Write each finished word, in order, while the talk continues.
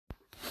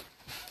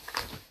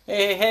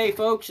Hey,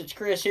 folks, it's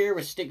Chris here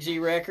with Stick Z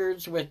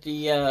Records with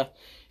the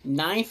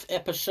ninth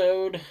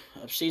episode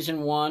of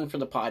season one for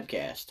the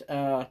podcast.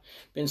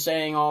 Been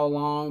saying all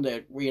along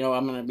that,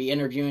 I'm going to be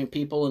interviewing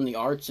people in the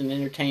arts and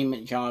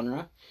entertainment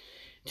genre.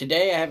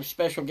 Today I have a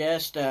special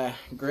guest,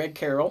 Greg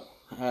Carroll,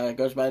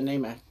 goes by the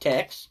name of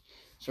Tex.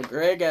 So,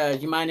 Greg, do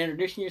you mind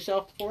introducing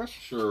yourself for us?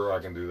 Sure, I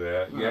can do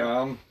that.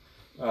 Yeah,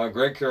 I'm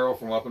Greg Carroll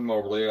from up in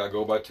Moberly. I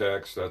go by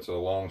Tex. That's a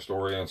long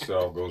story in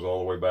itself. Goes all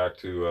the way back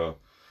to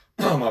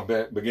my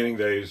beginning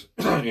days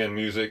in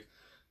music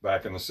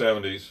back in the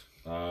 70s.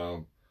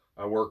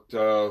 I worked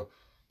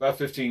about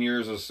 15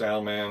 years as a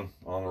sound man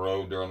on the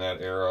road during that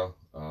era.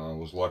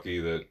 Was lucky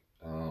that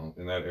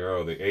in that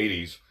era of the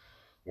 80s,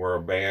 where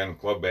a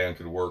club band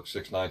could work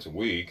 6 nights a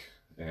week,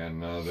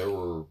 and there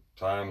were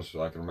times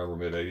I can remember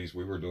mid 80s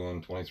we were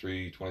doing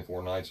 23,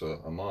 24 nights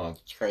a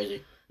month. It's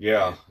crazy.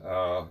 Yeah,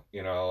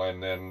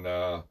 and then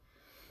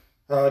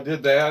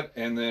did that,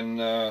 and then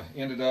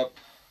ended up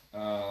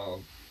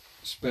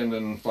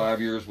spending 5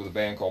 years with a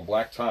band called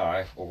Black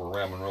Tie over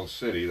around Monroe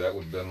City. That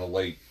would have been the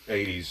late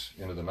 80s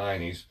into the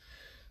 90s.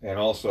 And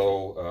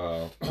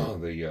also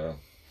the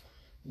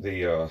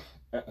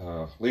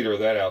leader of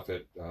that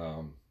outfit,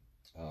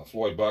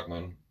 Floyd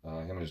Buckman,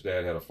 him and his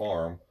dad had a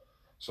farm.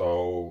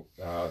 So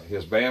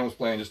his band was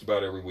playing just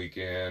about every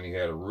weekend. He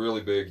had a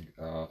really big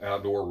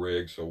outdoor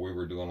rig, so we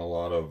were doing a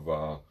lot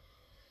of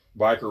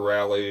biker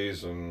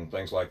rallies and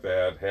things like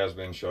that,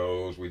 has-been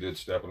shows. We did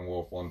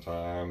Steppenwolf one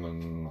time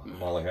and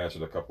Molly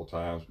Hatchet a couple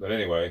times. But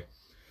anyway,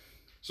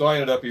 so I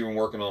ended up even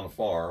working on the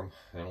farm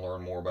and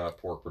learned more about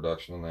pork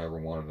production than I ever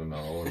wanted to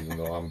know, even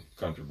though I'm a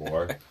country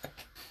boy.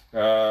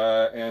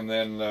 And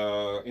then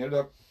ended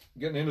up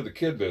getting into the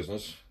kid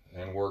business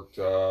and worked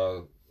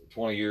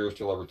 20 years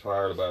till I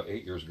retired about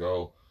 8 years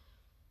ago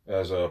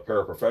as a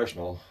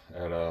paraprofessional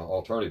at an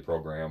alternative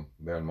program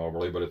there in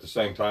Moberly. But at the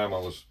same time, I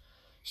was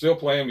still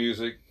playing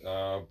music,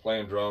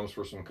 playing drums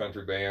for some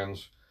country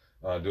bands,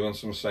 doing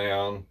some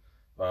sound,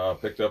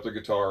 picked up the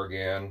guitar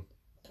again.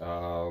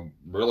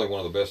 Really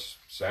one of the best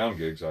sound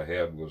gigs I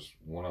had was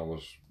when I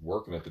was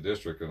working at the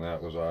district, and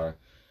that was I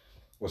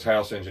was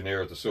house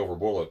engineer at the Silver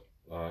Bullet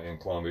in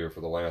Columbia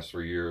for the last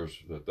 3 years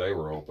that they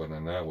were open,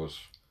 and that was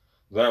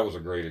a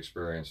great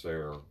experience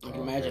there. I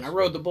can imagine. I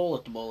rode the bull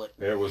at the Bullet.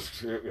 It was,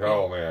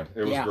 oh man,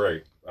 it was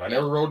great. I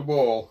never rode the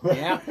bull.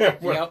 Yeah.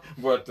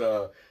 but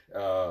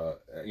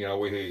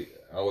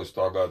I always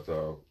talk about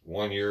the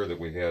 1 year that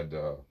we had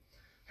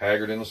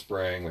Haggard in the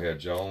spring, we had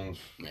Jones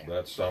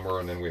that summer,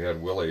 and then we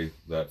had Willie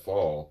that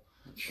fall.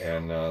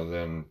 And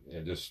then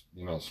it just,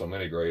 so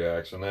many great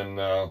acts. And then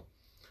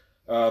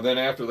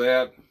after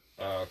that,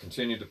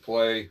 continued to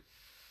play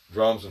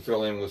drums and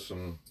fill in with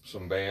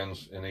some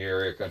bands in the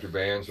area, country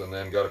bands, and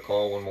then got a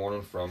call one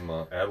morning from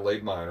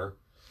Adelaide Miner,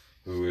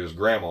 who is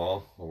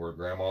Grandma over at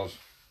Grandma's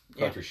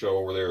country show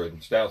over there in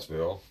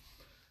Stoutsville,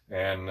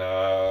 and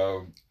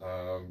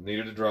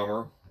needed a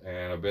drummer,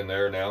 and I've been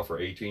there now for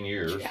 18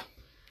 years. Yeah.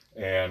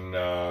 And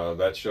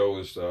that show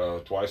is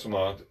twice a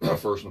month,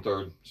 first and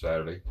third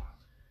Saturday.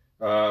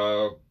 3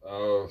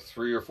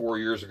 or 4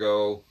 years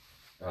ago,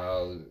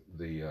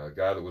 the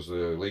guy that was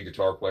the lead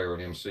guitar player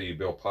and MC,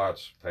 Bill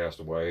Potts, passed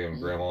away,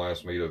 and Grandma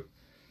asked me to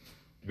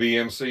be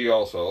MC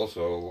also,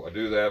 so I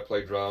do that,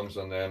 play drums,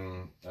 and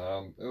then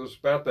it was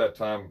about that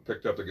time I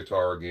picked up the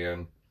guitar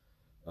again,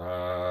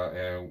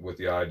 and with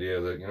the idea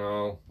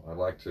that, I'd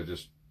like to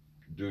just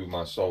do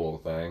my solo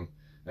thing,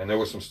 and there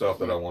was some stuff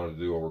that I wanted to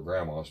do over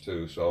Grandma's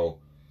too, so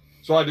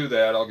I do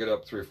that. I'll get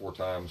up 3 or 4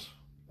 times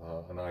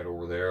a night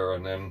over there,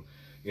 and then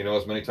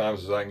as many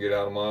times as I can get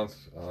out a month,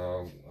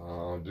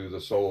 do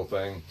the solo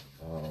thing,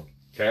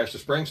 cash to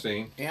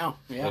Springsteen. Yeah.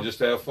 And just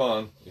have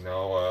fun.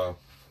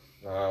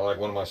 Like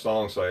one of my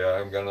songs say, I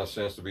haven't got enough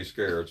sense to be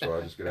scared, so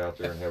I just get out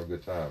there and have a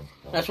good time.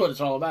 That's what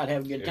it's all about,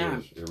 have a good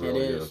time. It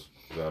really is,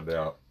 without a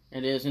doubt.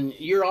 It is, and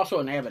you're also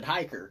an avid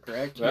hiker,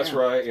 correct? That's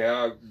right,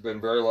 yeah. I've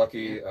been very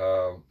lucky.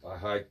 I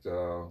hiked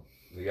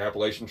the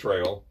Appalachian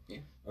Trail. Yeah.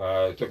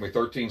 It took me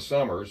 13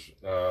 summers.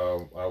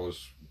 I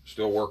was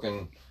still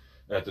working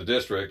at the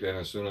district, and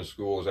as soon as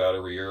school was out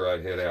every year,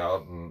 I'd head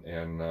out,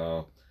 and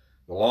the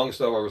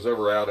longest I was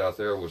ever out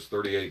there was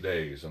 38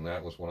 days, and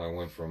that was when I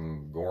went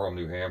from Gorham,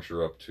 New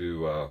Hampshire, up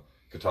to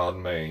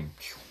Katahdin, Maine,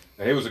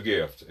 and it was a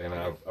gift. And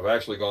I've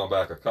actually gone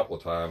back a couple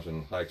of times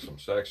and hiked some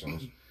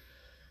sections,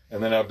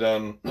 and then I've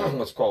done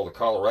what's called the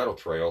Colorado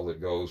Trail that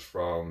goes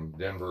from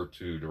Denver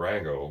to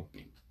Durango,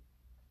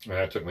 and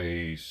that took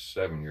me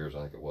 7 years, I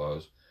think it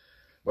was.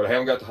 But I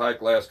haven't got to hike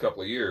the last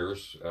couple of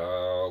years.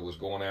 I was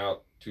going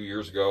out 2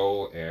 years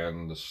ago,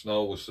 and the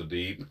snow was so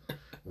deep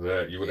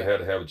that you would have had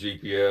to have a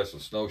GPS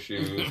and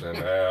snowshoes, and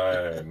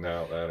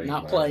no, that ain't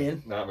not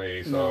playing, not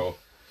me. So,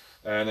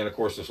 and then of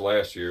course this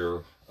last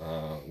year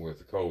with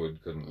the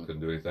COVID,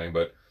 couldn't do anything.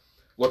 But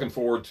looking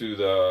forward to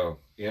the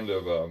end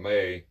of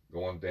May,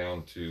 going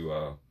down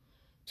to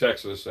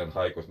Texas and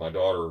hike with my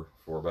daughter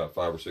for about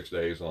 5 or 6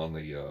 days on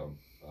the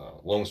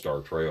Lone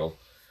Star Trail,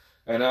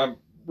 and I'm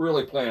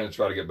really planning to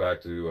try to get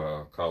back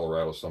to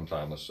Colorado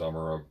sometime this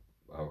summer.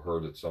 I've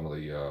heard that some of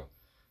the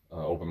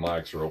open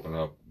mics are opening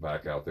up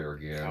back out there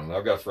again. And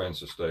I've got friends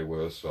to stay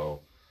with,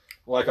 so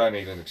like I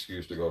need an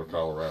excuse to go to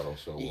Colorado,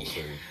 so we'll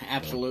see.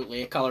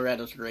 Absolutely.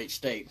 Colorado's a great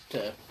state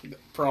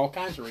for all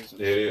kinds of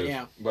reasons. It is.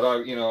 Yeah. But I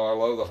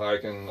love the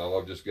hiking. I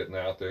love just getting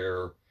out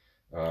there.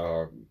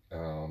 I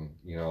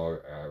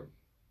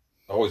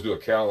always do a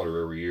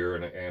calendar every year,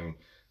 and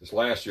this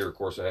last year, of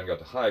course, I hadn't got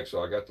to hike,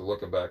 so I got to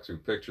looking back through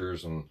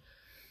pictures and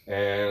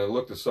I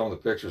looked at some of the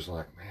pictures and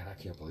like, man, I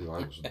can't believe I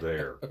was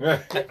there.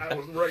 I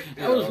was right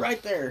there. I was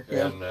right there.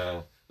 Yeah. And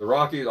the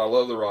Rockies, I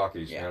love the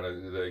Rockies. Yeah.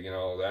 Man.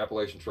 The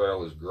Appalachian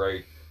Trail is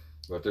great,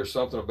 but there's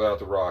something about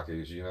the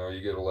Rockies. You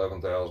get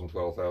 11,000,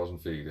 12,000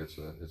 feet. It's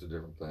a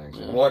different thing.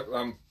 So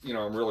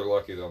I'm really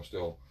lucky that I'm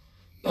still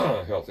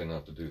healthy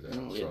enough to do that.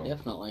 Oh, yeah,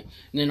 definitely.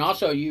 And then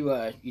also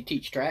you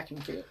teach track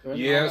and field.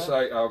 Yes,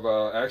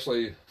 I've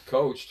actually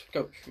coached.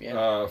 Coach,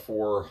 yeah.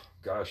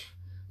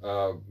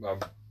 I'm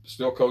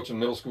still coaching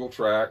middle school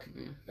track,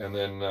 and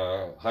then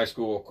high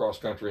school cross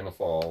country in the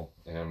fall,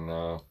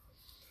 and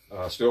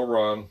still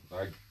run.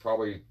 I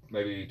probably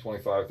maybe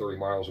 25, 30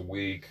 miles a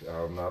week.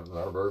 Not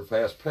a very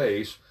fast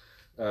pace,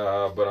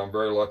 but I'm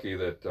very lucky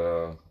that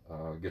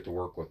I get to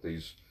work with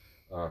these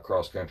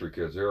cross country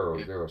kids. They're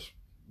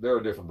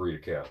a different breed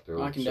of cat.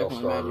 They're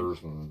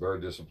self-starters and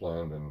very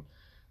disciplined,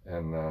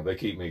 and they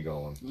keep me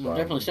going. So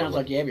definitely sounds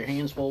like you have your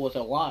hands full with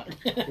a lot.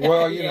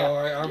 Well,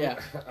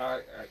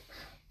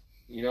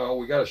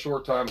 we got a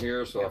short time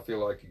here, so I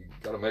feel like you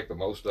got to make the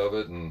most of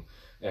it and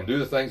do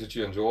the things that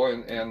you enjoy.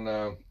 And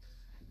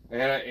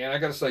I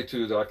got to say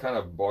too that I kind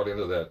of bought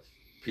into that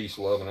peace,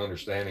 love, and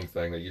understanding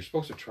thing that you're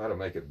supposed to try to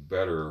make it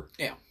better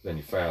than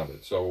you found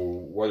it. So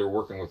whether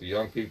working with the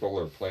young people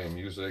or playing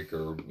music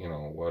or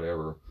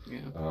whatever,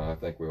 I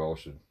think we all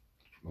should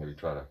maybe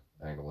try to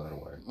angle that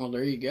away. Well,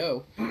 there you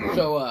go.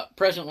 So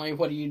presently,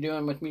 what are you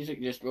doing with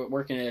music? Just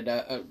working at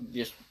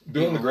just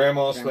doing the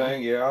grandma's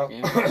thing,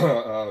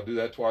 do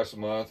that twice a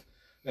month,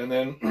 and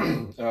then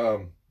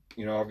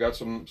I've got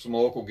some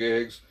local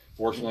gigs.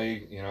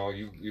 Fortunately,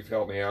 you've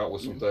helped me out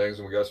with some things,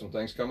 and we got some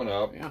things coming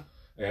up. Yeah.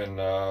 And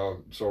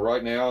so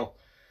right now,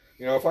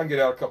 if I can get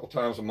out a couple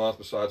times a month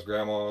besides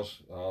grandma's,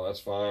 that's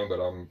fine.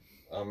 But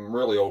I'm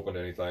really open to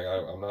anything.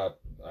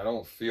 I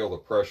don't feel the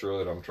pressure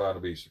that I'm trying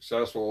to be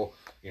successful.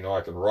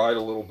 I can write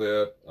a little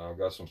bit. I've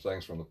got some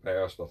things from the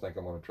past I think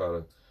I'm going to try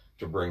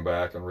to bring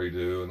back and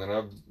redo. And then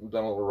I've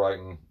done a little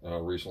writing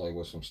recently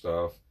with some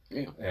stuff.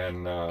 Yeah.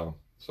 And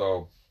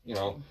so,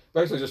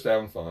 basically just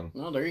having fun.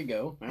 Well, there you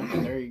go.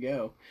 There you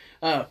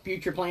go.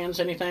 Future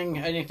plans,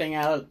 anything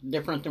out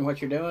different than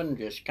what you're doing?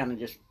 Just gonna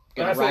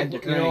ride the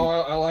train.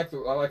 I like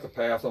the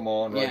path I'm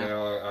on right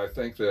now. I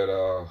think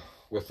that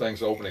with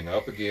things opening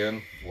up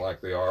again,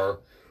 like they are,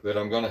 that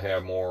I'm going to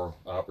have more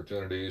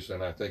opportunities,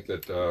 and I think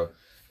that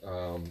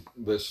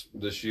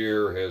this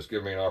year has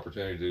given me an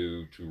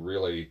opportunity to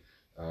really,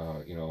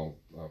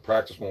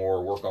 practice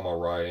more, work on my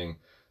writing.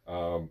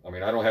 I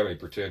don't have any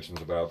pretensions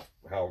about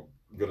how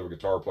good of a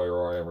guitar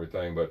player I am or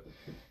anything, but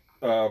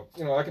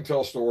I can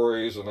tell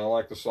stories, and I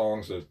like the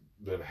songs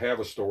that have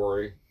a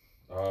story.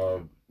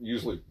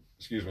 Usually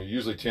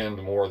tend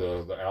to more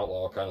the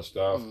outlaw kind of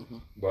stuff,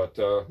 but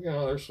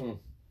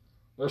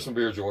there's some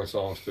beer joint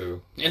songs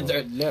too. And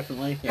there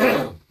definitely.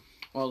 Yeah.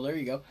 Well, there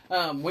you go.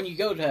 When you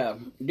go to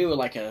do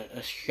like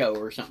a show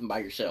or something by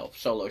yourself,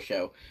 solo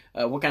show,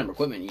 what kind of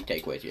equipment you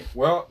take with you?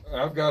 Well,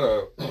 I've got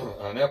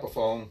an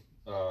Epiphone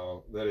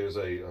that is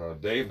a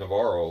Dave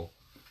Navarro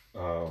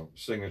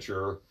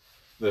signature.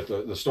 That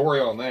the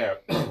story on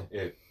that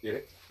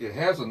it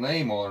has a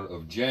name on it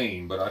of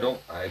Jane, but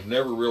I've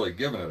never really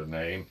given it a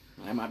name.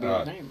 That might be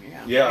the name,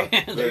 yeah.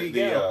 Yeah. There you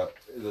go.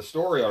 The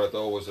story on it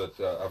though was that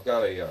I've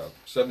got a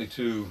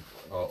 72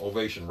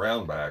 Ovation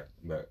Roundback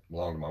that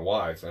belonged to my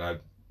wife, and I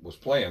was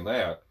playing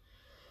that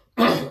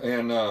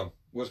and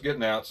was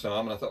getting out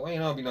some, and I thought, well,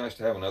 it'd be nice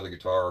to have another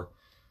guitar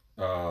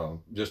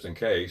just in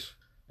case.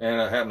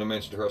 And I happened to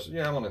mention to her, I said,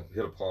 I'm going to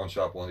hit a pawn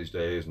shop one of these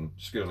days and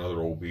just get another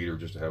old beater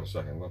just to have a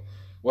second.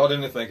 Well, I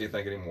didn't think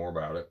any more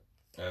about it.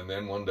 And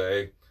then one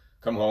day,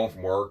 come home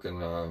from work, and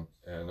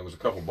there was a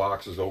couple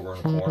boxes over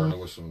in the corner, and there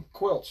was some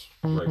quilts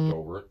draped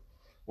over it.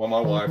 Well,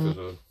 my wife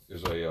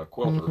is a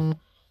quilter,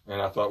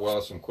 and I thought, well,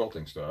 it's some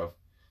quilting stuff.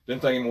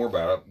 Didn't think any more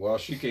about it. Well,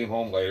 she came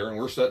home later, and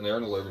we're sitting there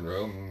in the living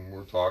room, and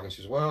we're talking.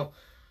 She says, well,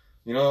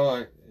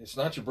 it's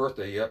not your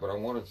birthday yet, but I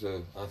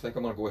think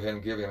I'm going to go ahead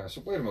and give you. And I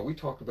said, wait a minute, we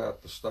talked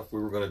about the stuff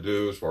we were going to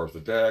do as far as the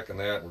deck and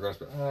that. We're going to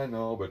say, I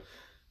know, but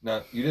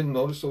now you didn't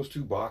notice those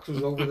two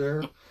boxes over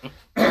there?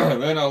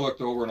 And then I looked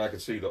over and I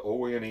could see the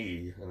ONE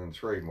and then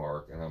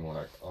trademark. And I'm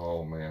like,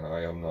 oh man,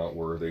 I am not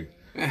worthy.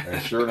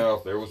 And sure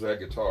enough, there was that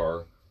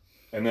guitar.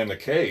 And then the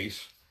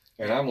case.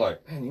 And I'm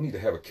like, man, you need to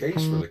have a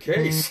case for the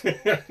case.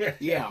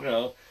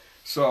 Yeah.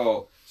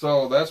 So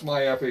that's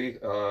my Epi.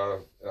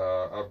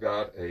 I've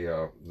got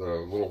the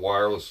little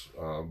wireless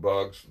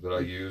bugs that I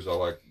use. I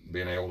like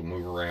being able to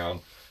move around,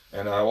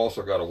 and I've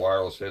also got a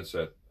wireless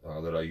headset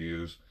that I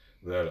use.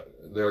 That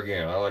there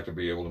again, I like to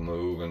be able to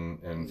move,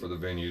 and for the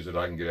venues that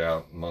I can get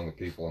out among the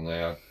people and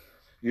that.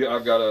 Yeah,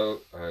 I've got a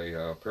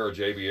pair of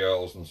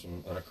JBLs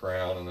and a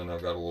crown, and then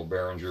I've got a little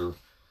Behringer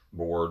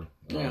board,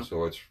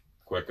 so it's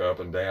quick up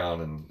and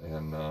down,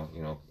 and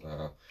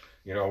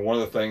one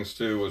of the things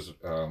too is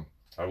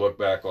I look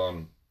back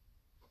on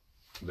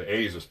the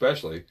 80s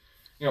especially.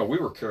 We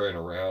were carrying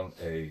around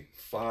a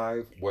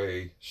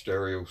 5-way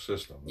stereo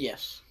system.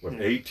 Yes. With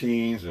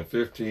 18s and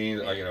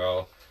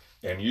 15s,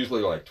 and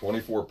usually like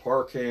 24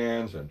 park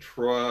hands and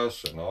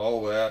truss and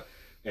all that.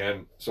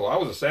 And so I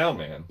was a sound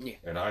man,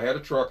 and I had a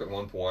truck at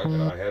one point,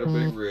 and I had a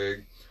big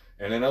rig,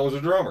 and then I was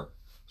a drummer.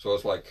 So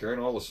it's like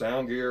carrying all the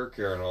sound gear,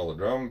 carrying all the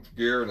drum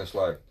gear, and it's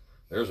like,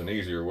 there's an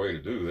easier way to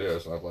do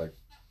this. And I'm like,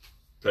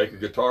 take a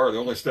guitar. The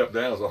only step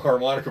down is a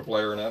harmonica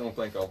player, and I don't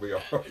think I'll be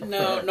a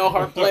no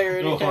harp player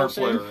anytime no harp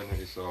soon. player in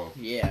it. So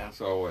yeah.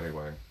 So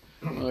anyway,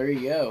 well, there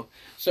you go.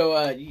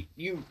 So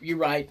you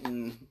write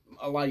in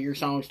a lot of your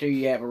songs too.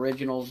 You have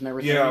originals and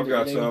everything. Yeah, I've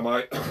got some.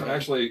 I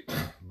actually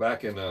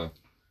back in the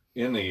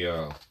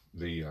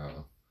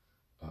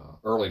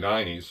early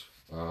 '90s,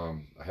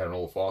 I had an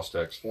old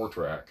Fostex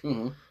 4-track,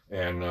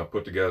 and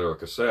put together a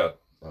cassette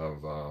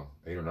of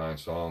 8 or 9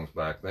 songs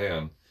back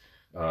then,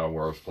 where I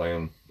was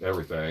playing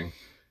everything,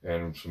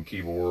 and some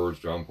keyboards,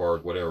 drum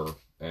parts, whatever,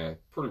 and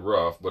pretty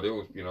rough, but it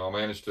was, I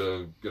managed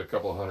to get a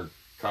couple of 100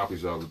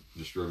 copies of it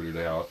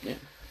distributed out. Yeah.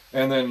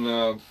 And then,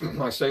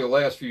 I say the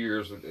last few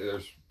years,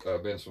 there's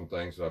been some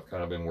things that I've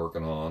kind of been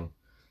working on.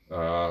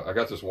 I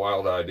got this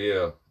wild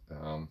idea,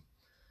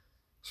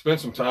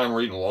 spent some time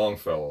reading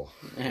Longfellow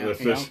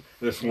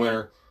this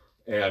winter,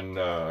 and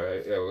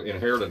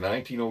inherited a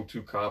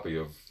 1902 copy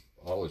of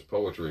all his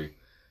poetry,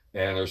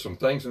 and there's some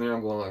things in there I'm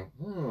going like,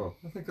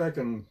 I think I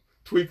can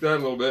tweak that a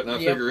little bit, and I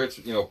figure it's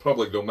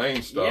public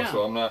domain stuff,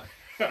 so I'm not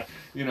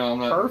I'm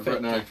not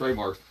putting any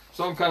trademarks,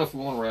 so I'm kind of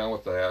fooling around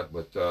with that,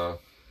 but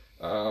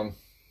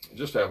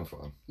just having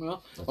fun.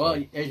 Well,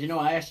 as you know,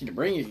 I asked you to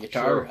bring your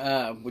guitar.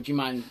 Sure. Would you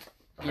mind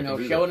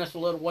showing us a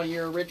little one of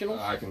your originals?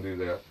 I can do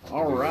that.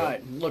 All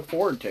right. Look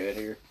forward to it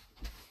here.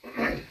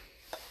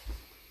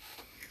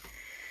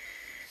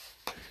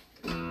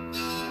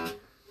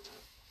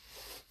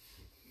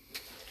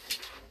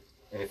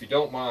 And if you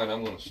don't mind,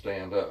 I'm going to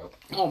stand up.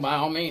 Oh, by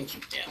all means.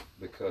 Yeah.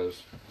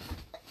 Because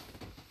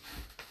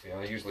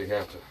I usually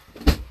have to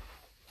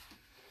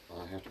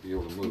be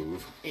able to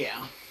move.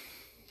 Yeah.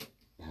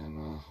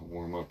 And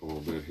warm up a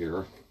little bit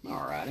here.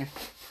 All righty.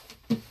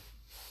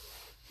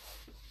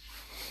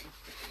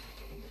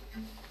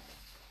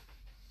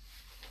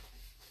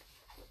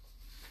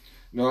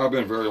 No, I've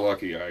been very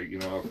lucky. I've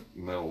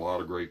met a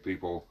lot of great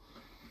people.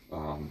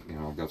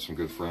 I've got some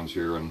good friends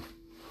here in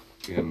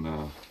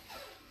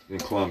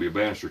Columbia.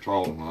 Bannister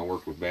Talton. I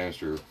worked with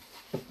Bannister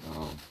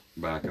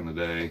back in the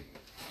day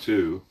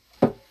too.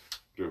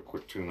 Do a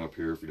quick tune up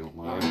here if you don't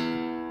mind.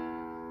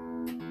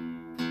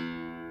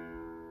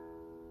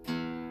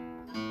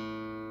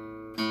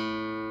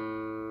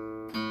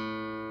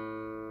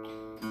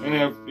 And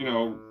I've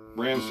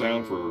ran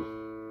sound for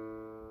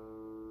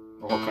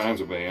all kinds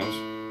of bands.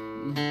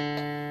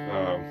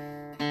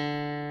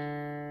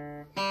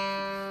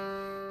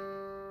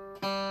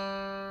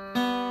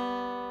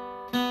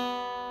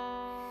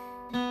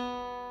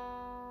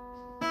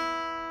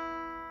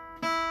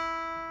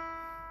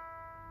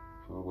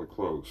 Probably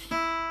close.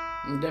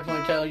 I'll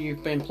definitely tell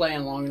you've been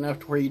playing long enough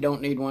to where you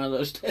don't need one of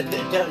those that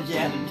tells you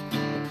how to.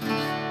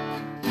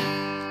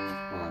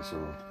 Alright, so.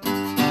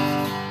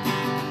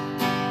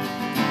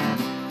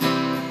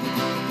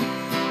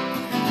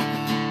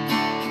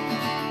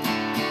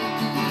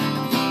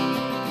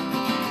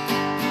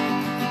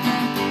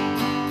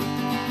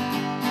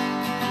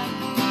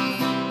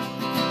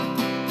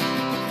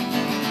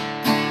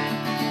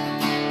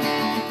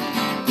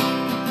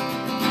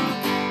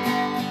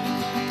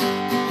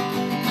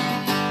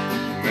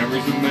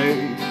 Memories are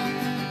made,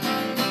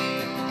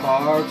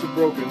 hearts are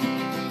broken.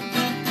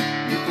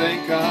 You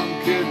think I'm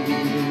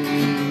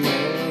kidding,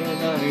 man,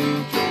 I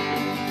ain't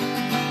joking.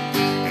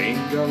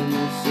 Ain't got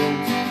enough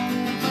sense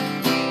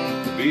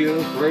to be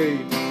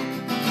afraid.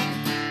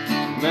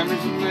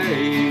 Memories are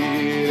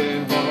made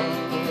and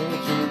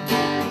hearts are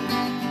broken.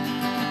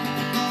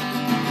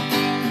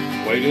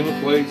 Wait in a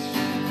place,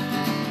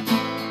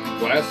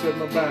 glass at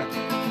my back,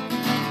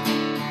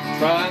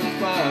 trying to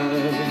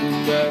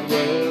find that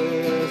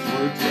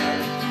westward track.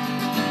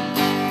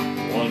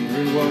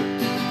 Wondering what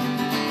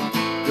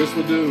Chris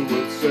LeDoux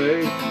would say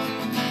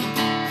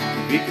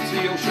if he could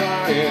see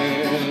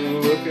O'Shea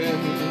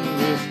looking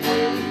this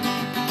way.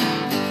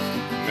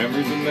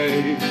 Memories are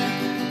made,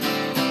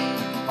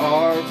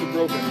 hearts are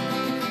broken.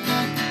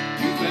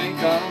 You think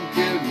I'm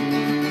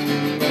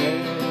kidding,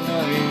 man, I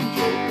ain't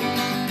joking.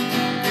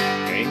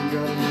 Ain't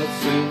got enough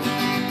sense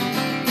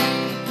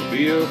to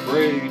be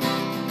afraid.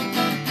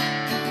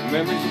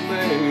 Memories are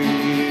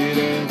made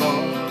and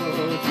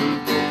hearts are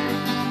broken.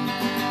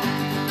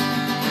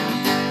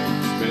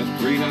 Spent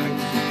 3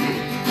 nights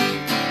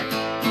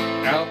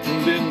out in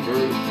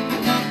Denver.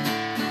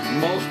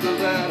 Most of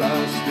that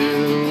I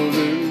still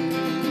do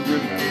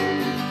remember.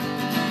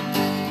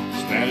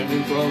 Standing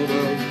in front of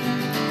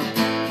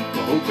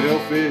the Hotel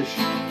Fish.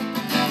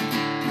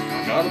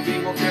 Gotta be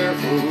more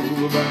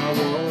careful about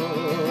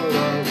what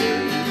I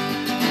raise.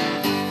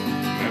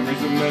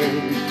 Memories are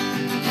made,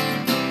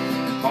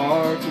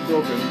 hearts are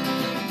broken.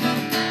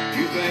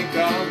 You think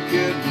I'm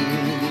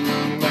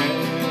kidding,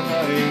 man,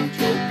 I ain't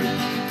joking.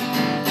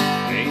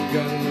 Ain't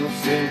got enough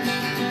sense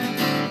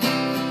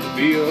to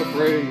be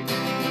afraid.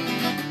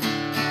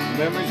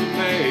 Memories are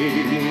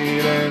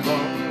made and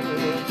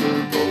hearts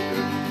are broken.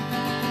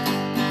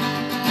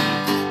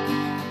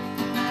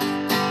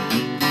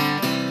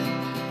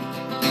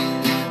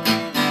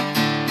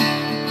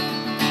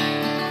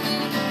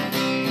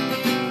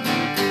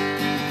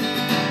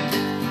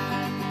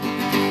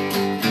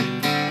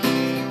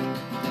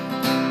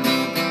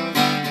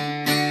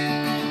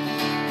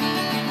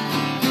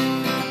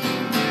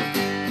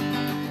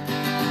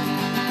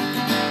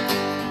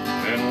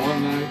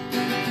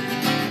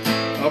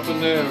 Up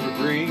in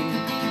Evergreen,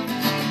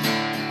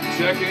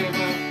 checking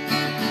out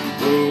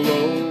the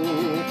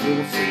local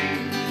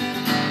scene.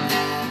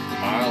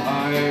 Mile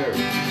high air,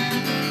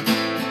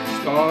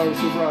 stars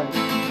are bright.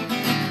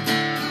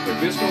 If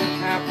this don't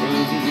happen,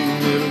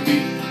 it'll be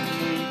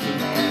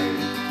tonight.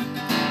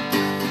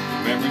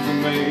 Memories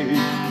are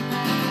made,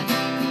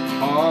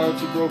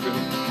 hearts are broken.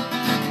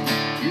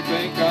 You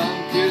think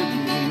I'm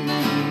kidding,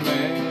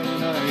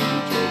 man, I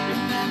ain't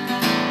joking.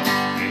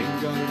 Ain't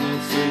got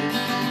enough sense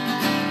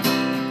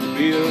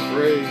be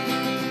afraid.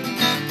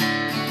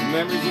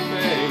 Memories are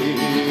made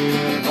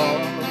and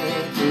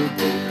hearts are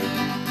broken.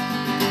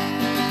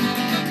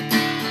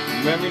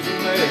 Memories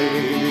are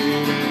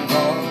made and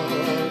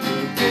hearts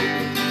are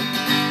broken.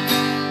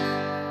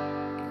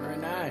 Very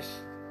nice.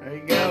 There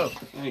you go.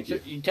 Thank you.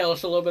 So you tell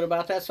us a little bit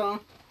about that song?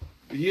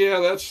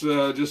 Yeah, that's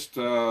just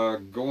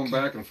going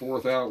back and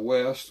forth out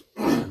west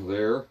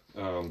there.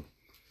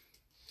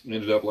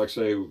 Ended up, like I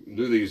say,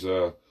 do these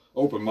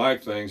open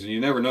mic things, and you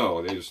never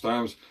know. There's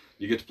times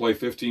you get to play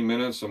 15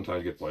 minutes, sometimes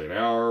you get to play an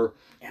hour,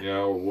 you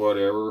know,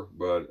 whatever.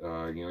 But,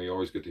 you know, you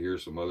always get to hear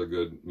some other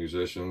good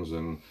musicians.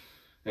 And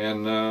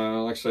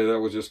like I say, that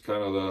was just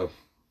kind of the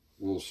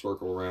little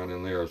circle around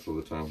in there for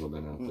the times I've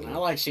been out there. I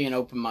like seeing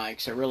open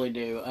mics. I really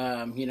do.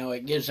 You know,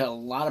 it gives a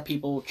lot of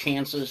people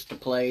chances to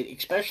play,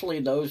 especially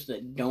those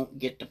that don't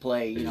get to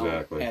play, you know,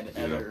 at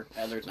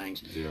other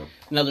things. Yeah.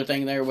 Another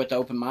thing there with the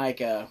open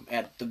mic,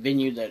 at the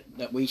venue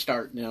that we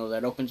start, you know,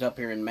 that opens up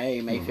here in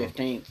May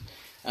 15th.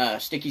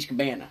 Sticky's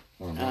Cabana.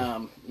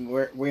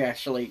 We're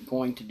actually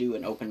going to do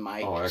an open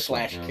mic /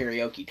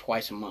 karaoke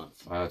twice a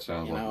month. That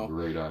sounds like a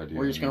great idea.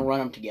 We're just going to run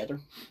them together.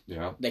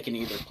 Yeah. They can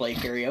either play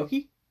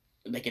karaoke,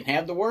 they can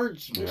have the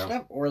words and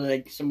stuff, or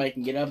somebody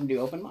can get up and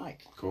do open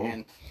mic. Cool.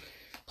 And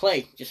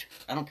play. Just,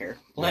 I don't care.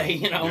 Play,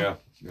 you know.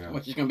 Yeah.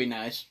 Which is going to be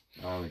nice.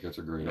 I think that's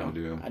a great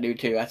idea. I do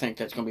too. I think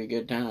that's going to be a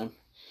good time.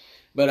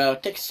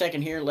 But take a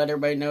second here, let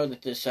everybody know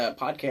that this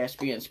podcast is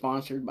being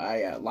sponsored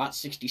by Lot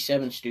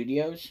 67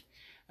 Studios.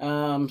 You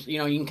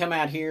know, you can come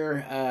out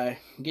here,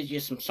 get you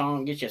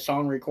a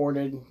song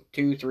recorded,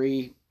 2,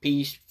 3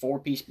 piece, 4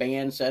 piece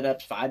band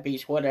setups, 5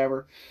 piece,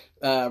 whatever.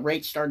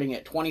 Rates starting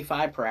at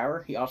 $25 per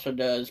hour. He also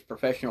does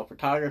professional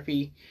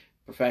photography,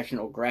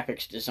 professional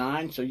graphics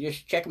design. So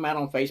just check him out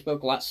on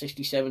Facebook, Lot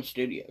 67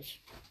 Studios.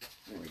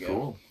 There we go.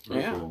 Cool.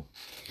 Very cool.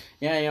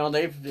 Yeah, you know,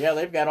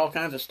 they've got all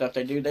kinds of stuff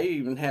they do. They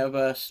even have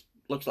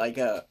looks like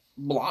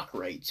block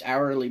rates,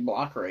 hourly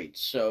block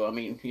rates. So, I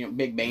mean, you know,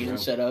 big band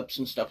setups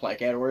and stuff like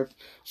that. Or if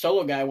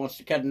solo guy wants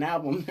to cut an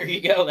album, there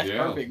you go. That's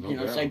perfect. You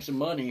know, save some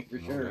money for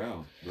sure.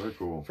 Yeah, very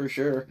cool. For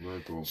sure.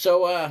 Very cool.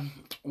 So,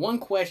 one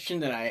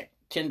question that I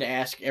tend to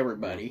ask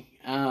everybody,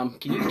 can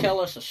you tell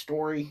us a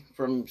story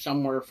from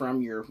somewhere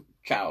from your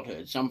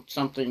childhood?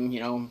 Something, you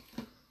know.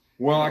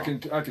 Well, I can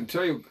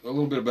tell you a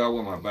little bit about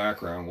what my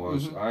background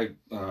was. I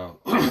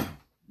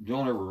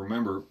don't ever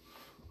remember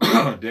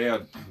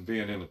Dad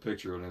being in the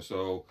picture, and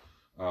so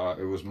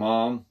it was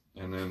Mom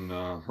and then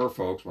her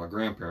folks, my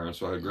grandparents.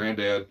 So I had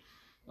Granddad,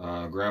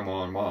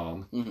 Grandma, and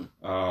Mom.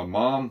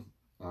 Mom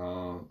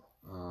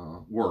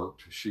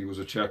worked. She was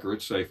a checker at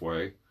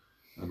Safeway,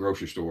 a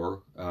grocery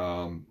store.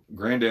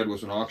 Granddad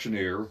was an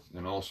auctioneer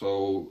and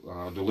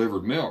also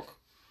delivered milk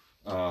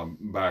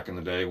back in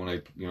the day when they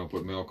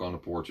put milk on the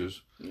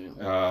porches.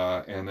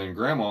 And then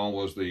Grandma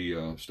was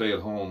the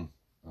stay-at-home,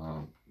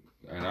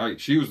 and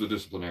she was the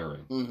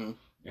disciplinarian.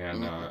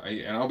 And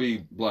I'll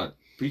be blunt.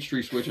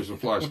 Peachtree switches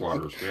and fly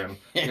swatters, man.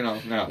 You know,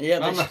 now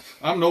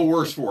I'm no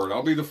worse for it.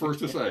 I'll be the first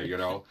to say, you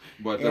know.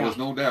 But there was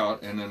no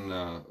doubt. And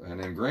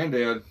then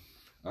Granddad,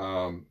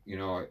 you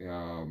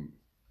know,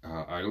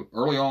 I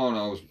early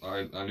on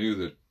I knew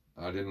that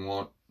I didn't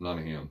want none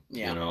of him.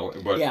 You know,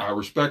 but I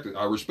respected him.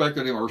 I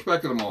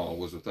respected them all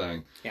was the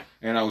thing.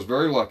 And I was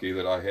very lucky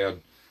that I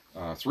had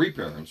 3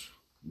 parents,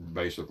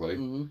 basically,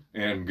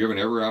 and given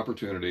every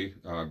opportunity.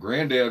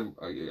 Granddad,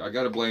 I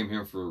got to blame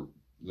him for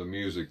the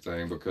music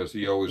thing because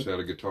he always had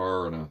a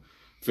guitar and a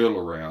fiddle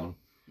around,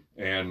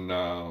 and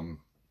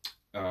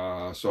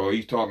so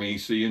he taught me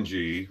C and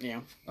G.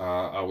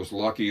 I was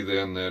lucky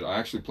then that I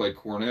actually played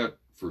cornet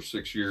for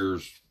 6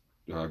 years,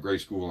 grade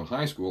school and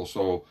high school,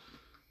 so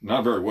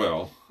not very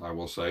well, I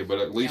will say, but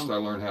at least I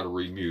learned how to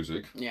read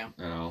music. You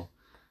know,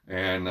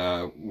 and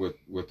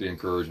with the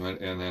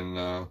encouragement, and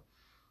then.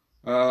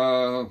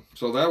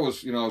 So that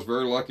was, I was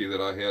very lucky that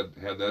I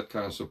had that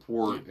kind of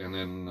support, and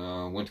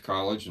then went to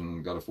college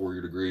and got a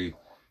 4-year degree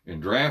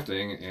in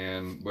drafting.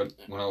 But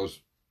when I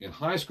was in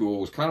high school,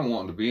 was kind of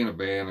wanting to be in a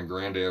band, and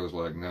Granddad was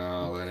like,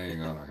 "No, that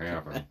ain't gonna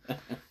happen."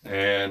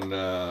 And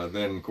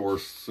then, of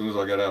course, as soon as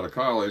I got out of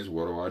college,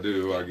 what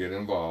do? I get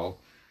involved.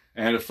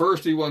 And at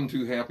first, he wasn't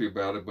too happy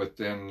about it, but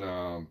then,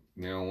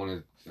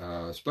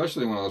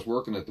 especially when I was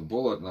working at the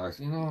Bullet, and I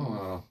said,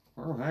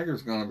 Earl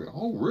Haggard's going to be,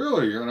 oh,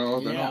 really? Then all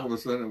of a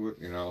sudden,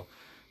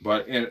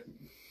 but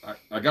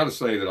I got to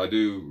say that I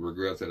do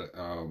regret that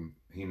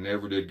he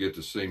never did get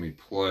to see me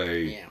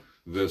play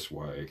this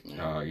way.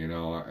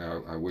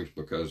 I wish,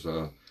 because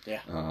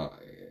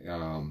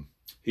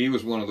he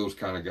was one of those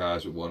kind of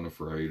guys that wasn't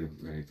afraid of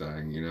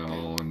anything,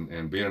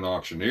 and being an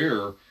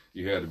auctioneer,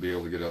 you had to be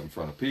able to get up in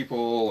front of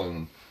people,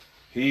 and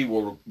he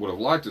would have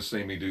liked to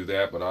see me do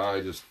that, but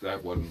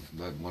that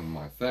wasn't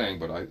my thing.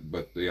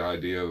 But the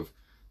idea of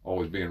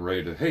always being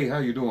ready to, hey, how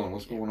you doing?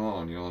 What's going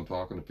on? And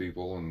talking to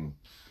people, and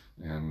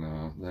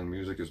then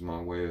music is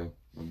my way of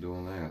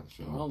doing that.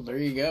 So. Well, there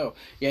you go.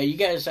 Yeah, you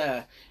guys,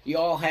 you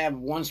all have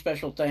one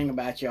special thing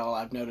about y'all.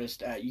 I've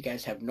noticed you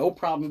guys have no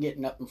problem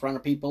getting up in front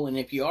of people, and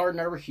if you are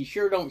nervous, you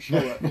sure don't show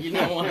it. You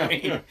know what I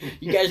mean?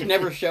 You guys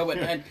never show it.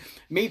 And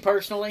me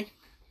personally,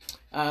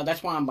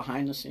 that's why I'm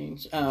behind the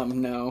scenes.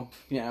 No,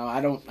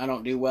 I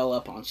don't do well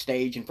up on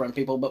stage in front of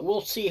people, but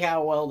we'll see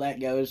how well that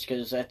goes,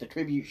 because at the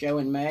tribute show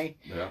in May,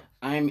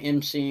 I'm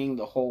emceeing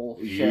the whole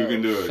show. You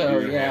can do it. So,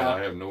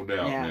 I have no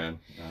doubt, man.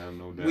 I have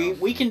no doubt.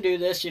 We can do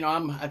this.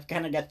 I've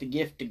kind of got the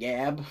gift to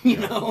gab,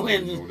 and no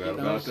doubt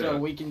about so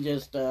that. we can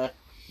just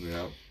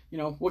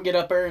we'll get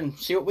up there and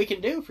see what we can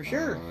do for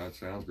sure. That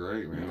sounds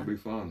great, man. It'll be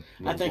fun.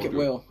 I think it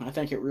will. I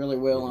think it really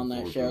will on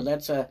that show.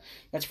 That's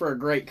for a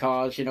great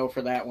cause,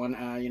 for that one.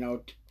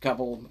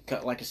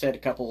 Like I said, a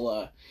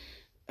couple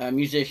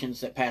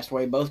musicians that passed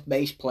away, both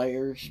bass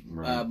players,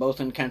 right.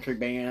 Both in country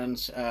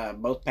bands,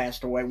 both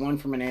passed away. One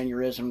from an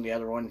aneurysm, the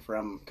other one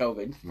from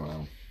COVID.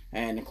 Wow.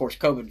 And of course,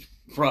 COVID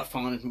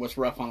was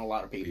rough on a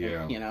lot of people.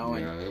 Yeah.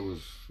 It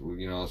was.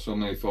 So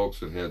many folks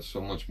that had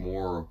so much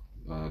more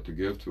to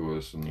give to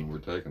us, and were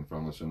taken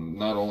from us, and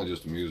not only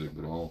just the music,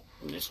 but all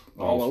fields.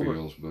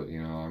 But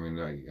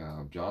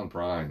John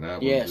Prine,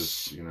 that was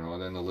just,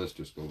 and then the list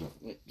just goes on.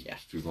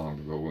 It's too long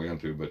to go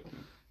into, but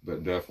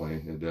it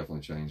definitely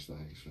changed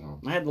things. So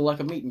I had the luck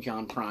of meeting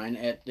John Prine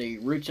at the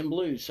Roots and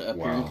Blues up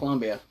here in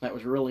Columbia. That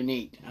was really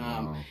neat.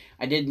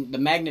 The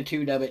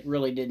magnitude of it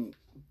really didn't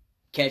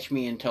catch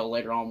me until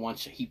later on,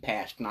 once he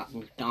passed, not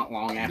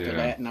long after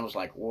that, and I was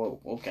like, whoa,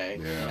 okay.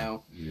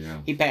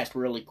 He passed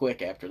really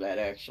quick after that,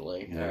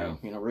 actually.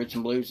 Roots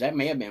and Blues, that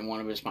may have been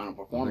one of his final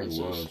performances.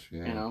 I think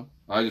it was,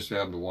 I just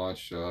happened to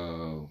watch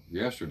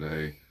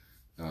yesterday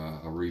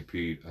a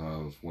repeat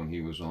of when he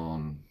was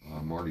on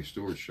Marty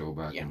Stewart's show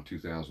back in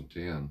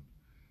 2010.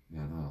 And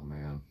oh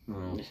man,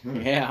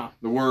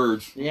 the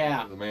words.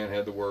 Yeah, the man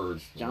had the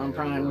words. John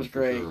Prine was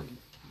great. Sure.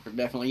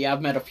 Definitely.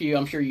 I've met a few.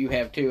 I'm sure you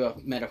have too.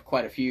 I've met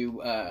quite a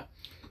few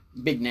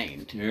big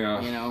named.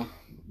 I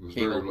was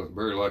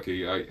very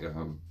lucky.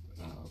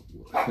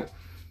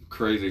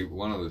 Crazy.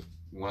 When I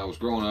was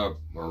growing up,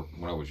 or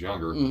when I was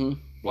younger,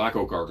 Black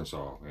Oak,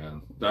 Arkansas,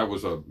 and that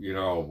was they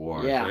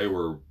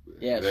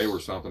were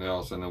something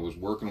else. And I was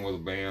working with a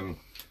band.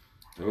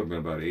 It would have been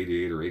about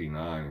 88 or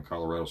 89 in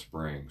Colorado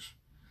Springs,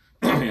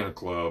 in a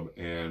club,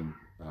 and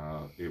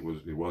it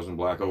wasn't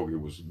Black Oak. It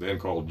was then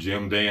called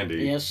Jim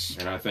Dandy. Yes.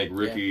 And I think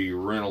Ricky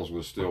Reynolds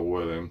was still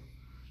with him,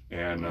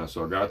 and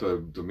so I got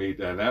to meet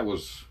that. And that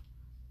was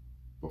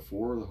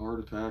before the heart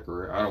attack,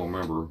 or I don't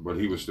remember, but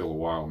he was still a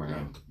wild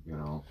man,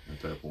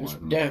 at that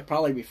point.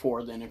 Probably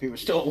before then, if he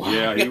was still a wild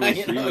man. Yeah, he was.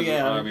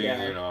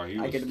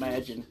 I could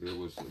imagine.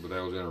 But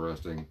that was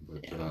interesting.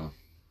 But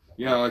like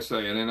I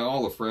say, and then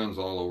all the friends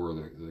all over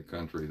the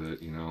country that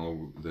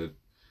that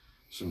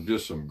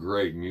some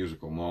great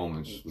musical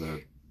moments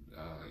that.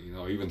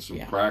 Even some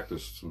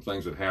practice, some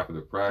things that happened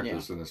at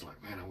practice, and it's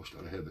like, man, I wish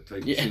I'd had the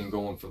tape machine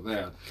going for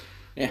that.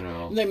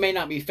 Yeah. They may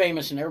not be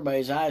famous in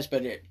everybody's eyes,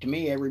 but to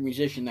me, every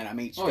musician that I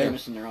meet is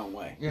famous in their own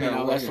way.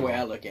 That's the way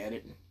I look at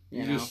it.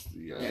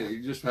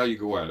 Just how you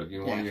go at it.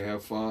 When you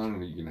have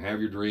fun, you can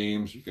have your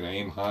dreams, you can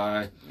aim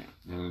high,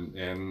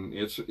 and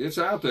it's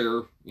out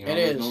there. It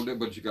is.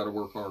 But you got to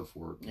work hard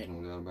for it. There's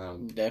no doubt about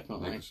it.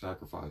 Definitely. Make the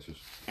sacrifices.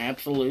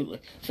 Absolutely.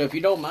 So if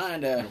you don't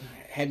mind,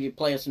 have you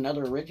play us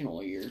another original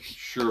of yours?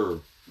 Sure.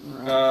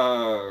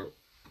 Right.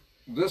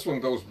 This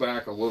one goes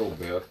back a little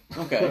bit.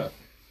 Okay.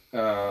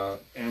 And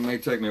it may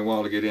take me a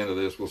while to get into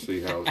this. We'll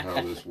see how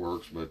this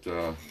works, but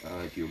I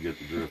think you'll get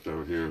the drift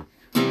out here.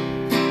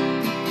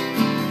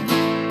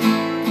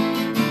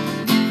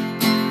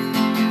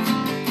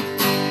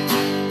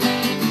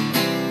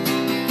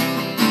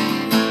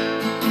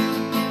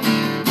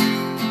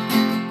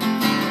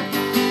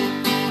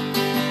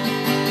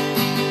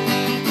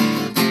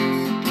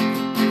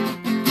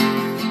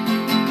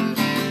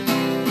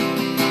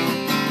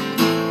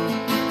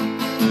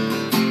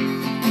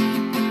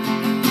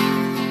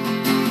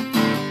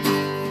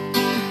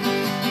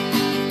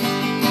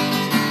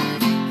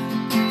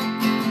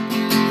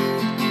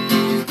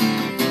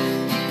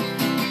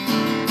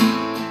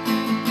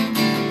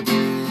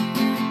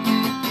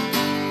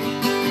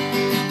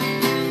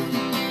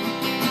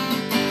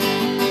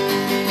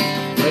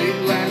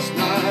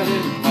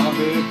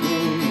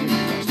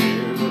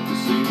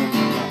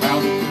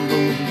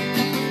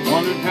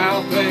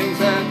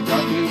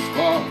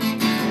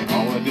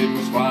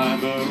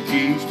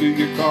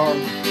 car.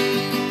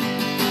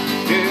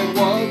 It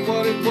was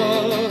what it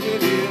was,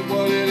 it is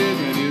what it is,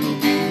 and it'll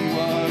be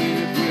what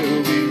it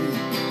will be.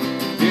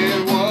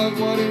 It was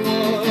what it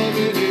was,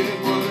 it is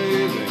what it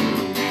is, and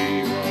it'll be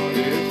what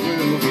it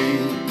will be.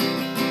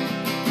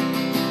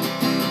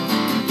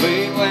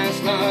 Late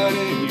last night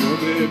in your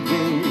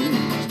bedroom,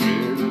 I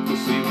stared at the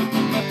ceiling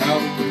and the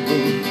house at the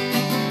moon.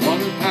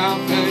 Wondered how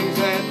things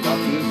had got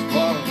this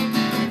far,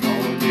 and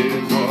all it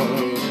did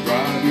was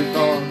drive your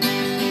car.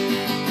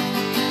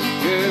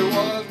 It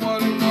was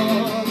what it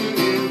was, it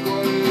is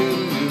what it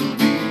is, and it'll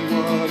be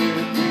what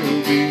it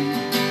will be.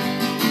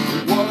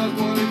 It was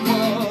what it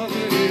was,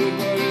 it is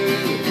what it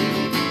is, and it'll be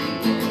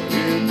what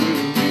it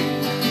will be.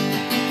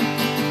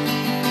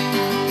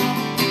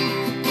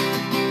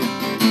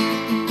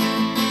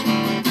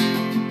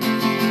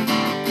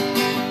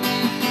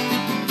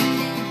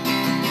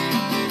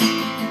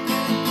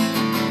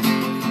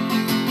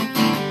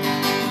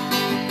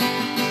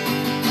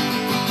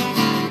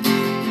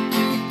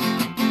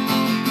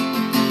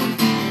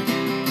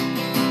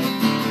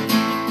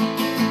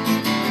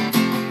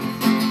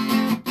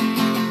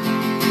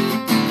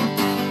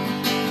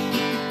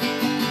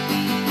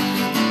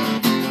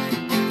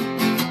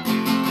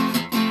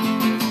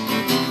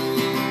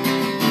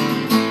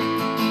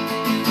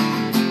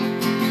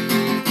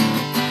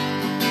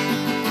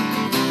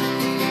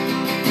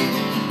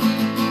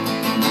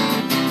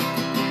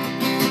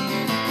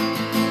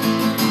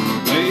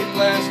 Late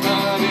last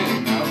night in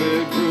my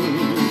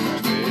bedroom, I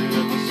stared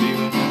at the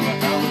ceiling on the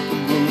house at the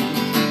moon.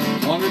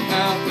 Wondered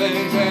how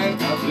things had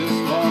got this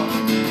far,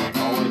 when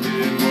all it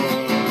did was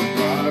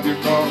drive your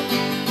car.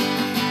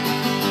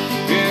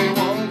 It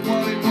was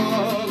what it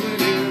was,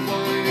 it is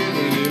what it is,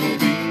 and it'll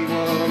be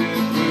what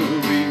it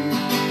will be.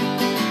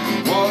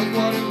 It was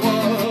what it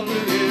was,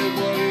 it is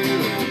what it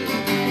is, and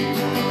it'll be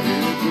what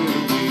it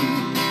will be.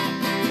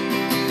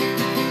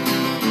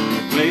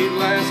 Late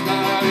last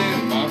night in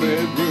my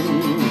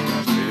bedroom,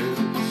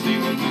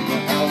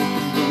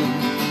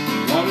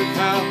 wondered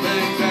how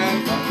things had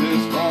got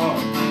this far,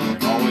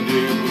 and all it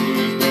did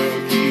was the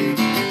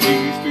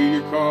keys to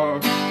your car.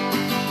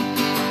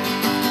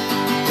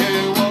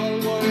 It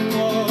was what it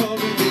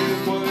was, it is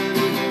what it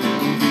is, and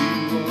it'll be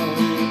what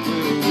it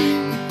will be.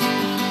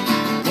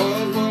 It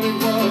was what it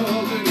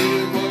was, it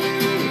is what it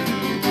is,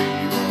 and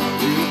it'll be what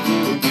it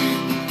will be.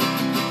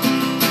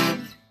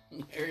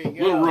 There you A go.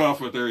 little rough,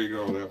 but there you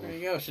go. That There one.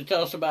 you go. So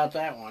tell us about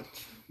that one.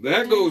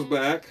 That goes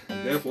back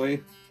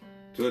definitely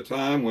to a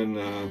time when,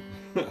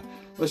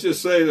 let's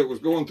just say that was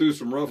going through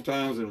some rough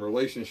times in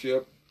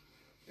relationship,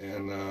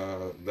 and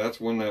that's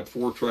when that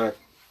 4-track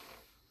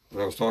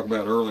that I was talking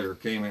about earlier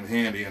came in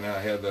handy, and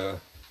I had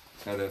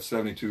that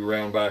 72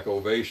 round back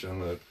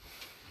Ovation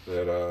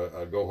that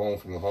I'd go home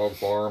from the hog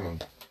farm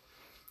and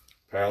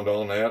pound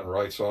on that and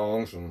write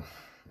songs and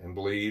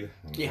bleed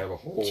and have a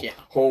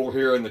hole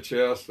here in the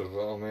chest of,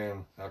 oh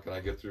man, how can I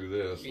get through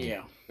this?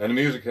 And the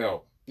music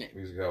helped.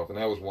 Music helped, and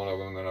that was one of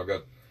them. And then I've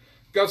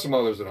got some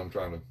others that I'm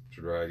trying to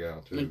drag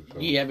out too. So.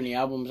 Do you have any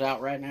albums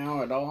out right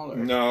now at all? Or?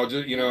 No,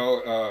 just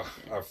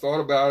I've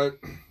thought about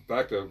it.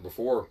 Back to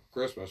before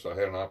Christmas, I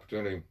had an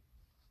opportunity.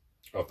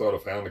 I thought I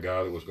found a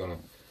guy that was going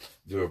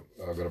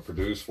to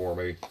produce for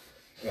me,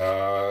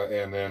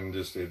 and then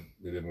just it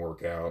didn't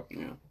work out.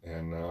 Yeah.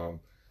 And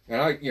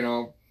I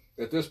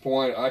at this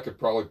point I could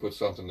probably put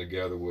something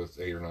together with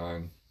 8 or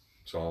 9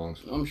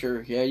 songs. I'm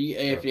sure. Yeah.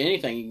 If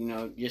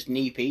anything, just an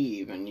EP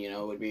even,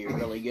 would be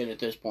really good at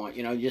this point.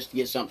 Just to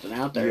get something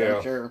out there. Yeah.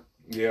 I'm sure.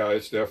 Yeah,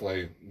 it's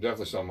definitely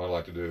something I'd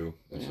like to do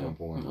at some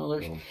point. Well,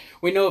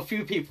 we know a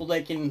few people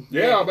that can.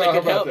 Yeah, that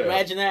can help. that?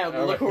 Imagine that.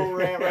 Look where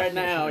we're at right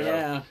now.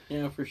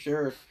 Yeah, for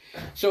sure.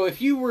 So,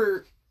 if you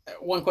were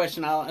another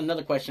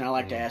question I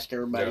like to ask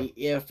everybody: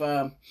 if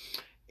a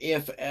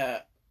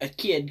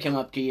kid come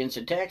up to you and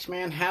said, "Tex,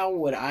 man, how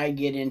would I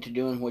get into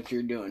doing what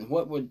you're doing?"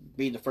 What would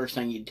be the first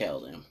thing you'd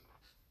tell them?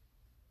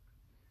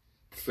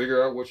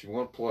 Figure out what you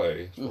want to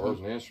play as far as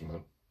an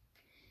instrument,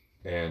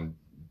 and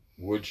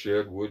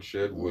woodshed.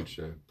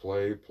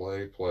 Play.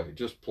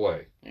 Just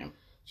play. Yeah.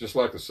 Just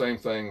like the same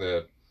thing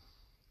that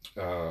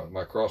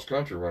my cross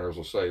country runners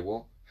will say.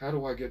 Well, how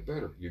do I get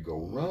better? You go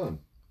run.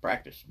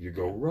 Practice. You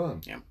go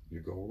run. Yeah. You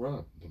go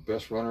run. The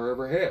best runner I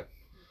ever had.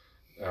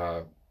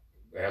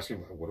 Ask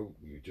him,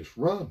 you just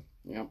run.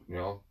 Yeah.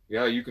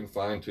 You can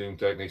fine tune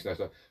techniques and that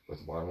stuff, but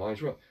the bottom line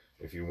is run.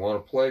 If you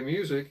want to play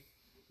music,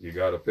 you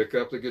got to pick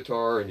up the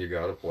guitar and you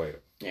got to play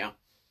it. Yeah,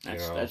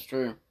 that's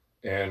true.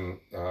 And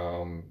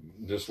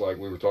just like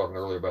we were talking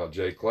earlier about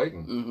Jake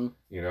Clayton,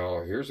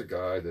 here's a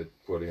guy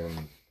that put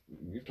in,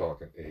 you're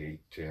talking 8,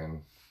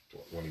 10,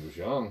 when he was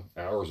young,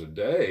 hours a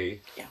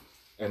day. Yeah.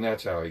 And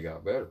that's how he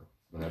got better.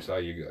 And that's how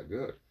you got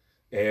good.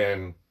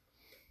 And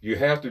you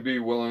have to be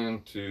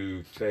willing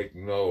to take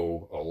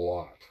no a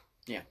lot.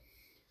 Yeah.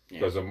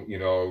 Because,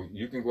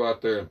 you can go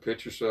out there and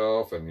pitch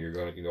yourself and you're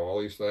going to,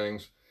 all these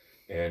things,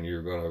 and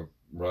you're going to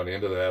run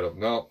into that of,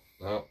 no,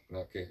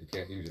 you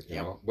can't use it, you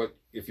know. But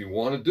if you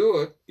want to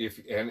do it,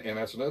 and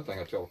that's another thing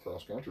I tell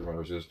cross country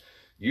runners is,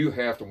 you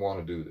have to want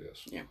to do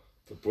this. Yeah.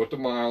 to put the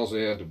miles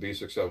in to be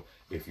successful.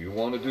 If you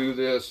want to do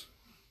this,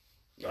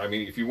 I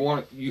mean, if you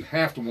want it, you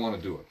have to want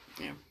to do it.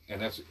 Yeah.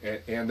 And that's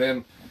and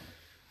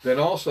then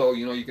also,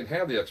 you know, you can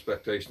have the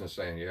expectation of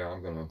saying, yeah,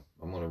 I'm gonna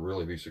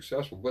really be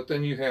successful. But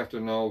then you have to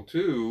know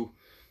too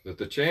that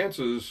the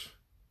chances,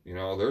 you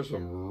know, there's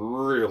some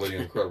really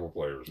incredible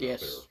players out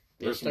there.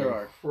 There's some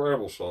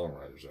incredible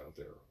songwriters out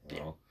there, you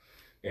know.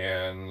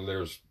 And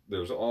there's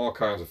all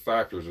kinds of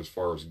factors as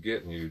far as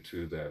getting you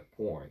to that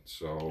point.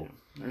 So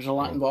there's a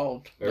lot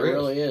involved. There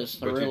really is.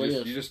 There really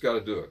is. You just got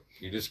to do it.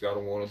 You just got to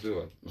want to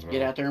do it. Just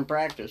get out there and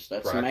practice.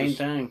 That's the main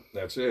thing.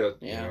 That's it.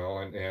 Yeah. You know,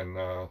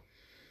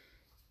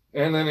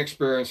 and then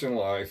experience in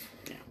life,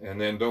 and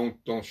then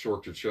don't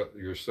short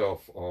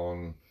yourself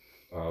on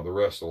the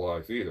rest of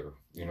life either.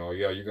 You know,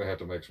 yeah, you're gonna have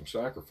to make some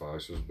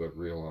sacrifices, but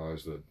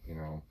realize that, you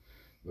know,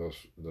 the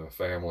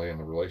family and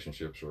the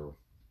relationships are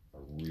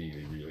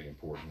really, really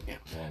important. Yeah.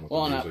 Along with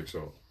the music.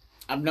 So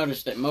I've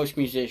noticed that most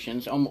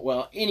musicians,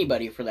 well,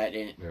 anybody for that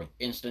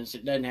instance,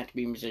 it doesn't have to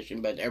be a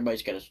musician, but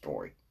everybody's got a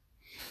story.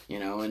 You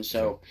know, and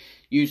so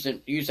use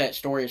that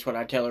story is what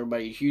I tell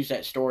everybody, is use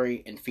that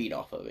story and feed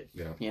off of it.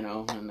 Yeah. You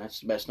know, and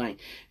that's the best thing.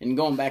 And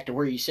going back to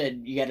where you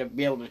said you got to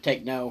be able to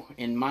take no.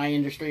 In my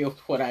industry,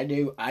 what I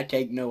do, I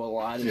take no a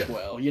lot as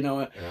well. You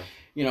know,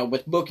 you know,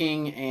 with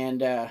booking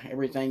and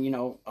everything, you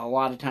know, a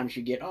lot of times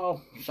you get,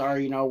 oh,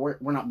 sorry, you know,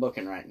 we're not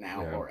booking right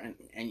now, or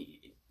and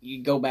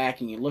you go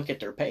back and you look at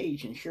their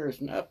page, and sure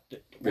enough,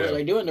 what are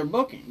they doing? They're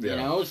booking. You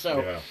know,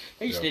 so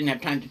they just didn't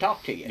have time to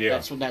talk to you. Yeah.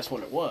 That's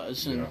what it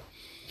was. And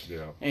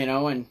you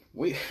know, and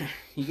you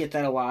get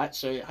that a lot,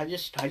 so I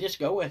just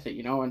go with it,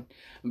 you know, and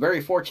I'm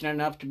very fortunate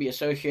enough to be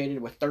associated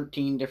with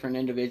 13 different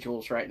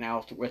individuals right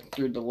now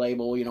through the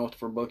label, you know,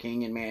 for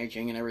booking and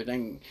managing and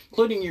everything,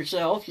 including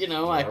yourself, you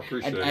know. I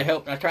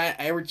hope I try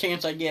every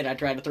chance I get, I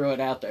try to throw it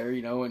out there,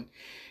 you know,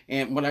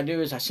 and what I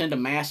do is I send a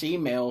mass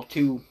email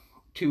to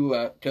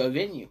a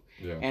venue,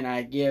 and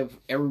I give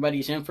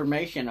everybody's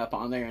information up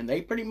on there, and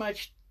they pretty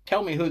much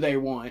tell me who they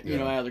want, you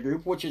know, out of the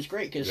group, which is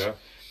great because.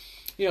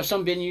 You know,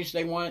 some venues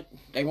they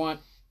want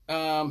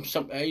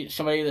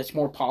somebody that's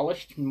more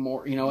polished,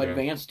 more, you know,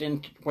 advanced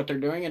in what they're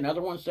doing, and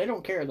other ones they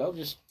don't care. They'll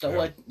you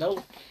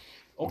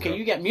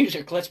got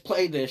music, let's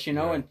play this, you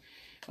know, and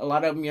a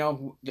lot of them, you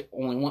know,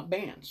 only want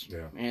bands,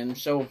 and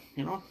so,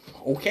 you know,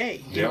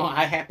 you know,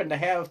 I happen to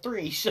have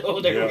 3,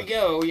 so there we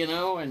go, you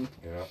know, and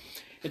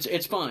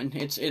it's fun.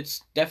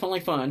 It's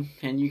definitely fun,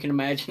 and you can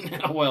imagine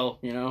how well,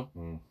 you know,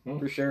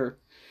 for sure.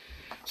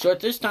 So at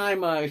this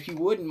time, if you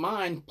wouldn't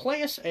mind,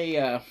 play us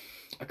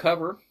a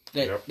cover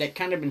that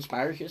kind of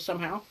inspires you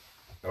somehow.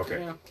 Okay.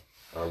 Yeah.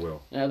 I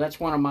will. Yeah, that's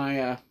one of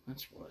my,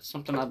 that's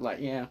something I'd like,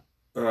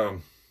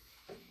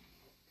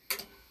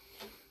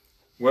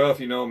 Well, if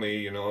you know me,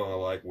 you know I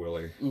like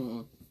Willie.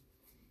 Mm-hmm.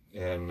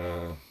 And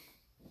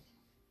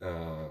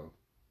I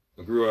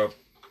grew up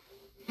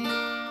in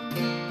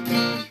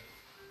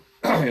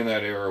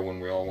that era when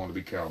we all wanted to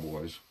be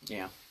cowboys.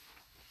 Yeah.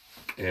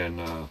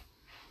 And I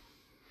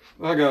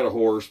got a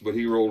horse, but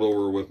he rolled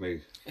over with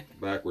me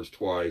backwards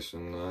twice,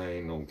 and I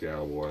ain't no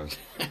cowboy.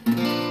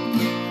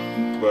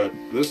 But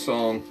this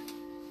song,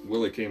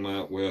 Willie came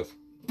out with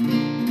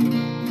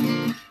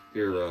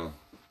here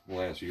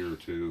last year or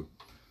two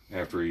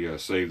after he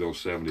saved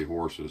those 70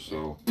 horses,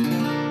 so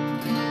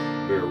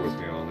bear with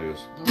me on this.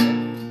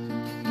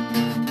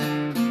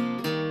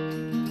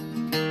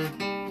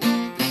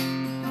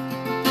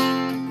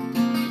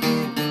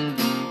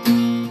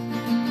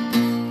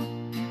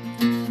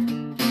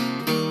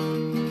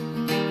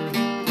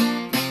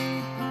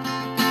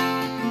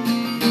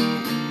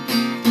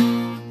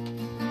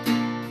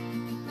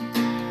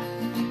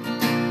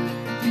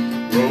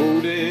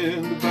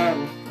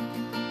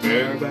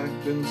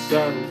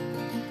 Saddle,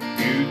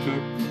 you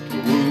took the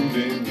wound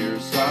in your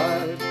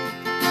side.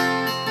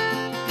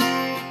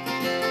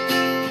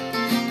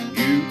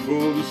 You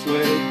pulled the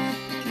sleds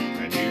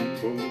and you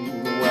pulled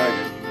the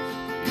wagons.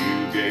 You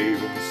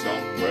gave them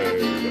somewhere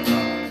to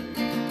hide.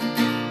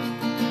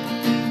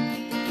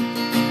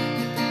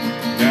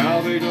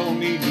 Now they don't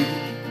need you,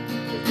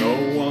 there's no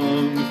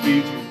one to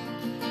feed you.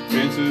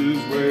 Fences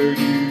where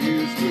you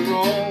used to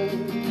roam.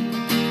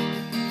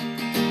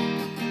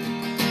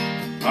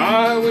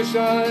 I wish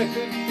I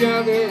could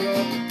gather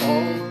up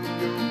all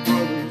of your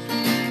brothers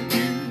and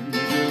you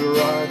just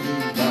ride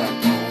me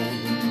back home.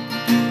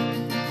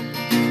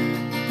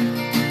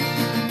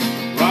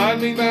 Ride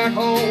me back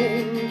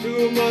home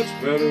to a much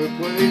better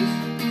place.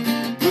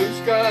 Blue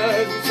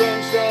skies and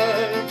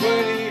sunshine and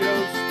plenty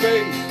of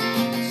space.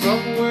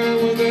 Somewhere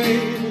where they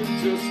would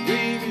just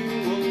leave you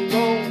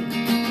alone.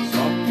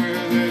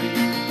 Somewhere that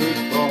you could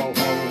call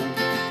home.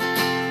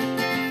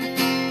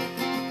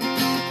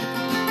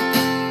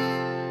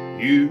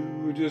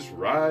 You just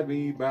ride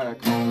me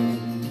back home.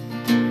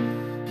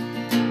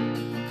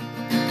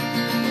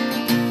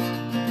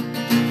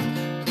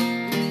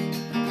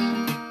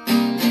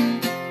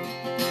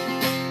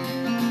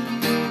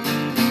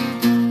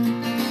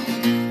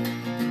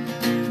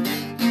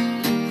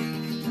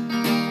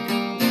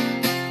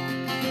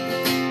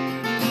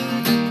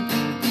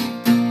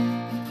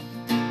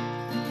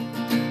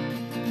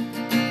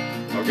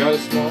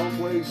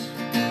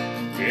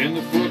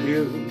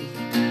 hills,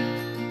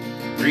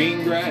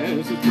 green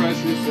grass as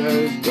precious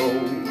as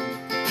gold.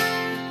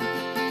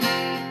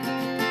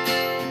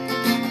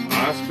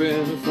 I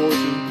spend a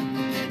fortune,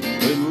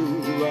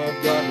 little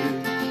I've got here.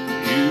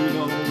 You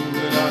know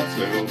that I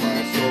sell my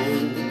soul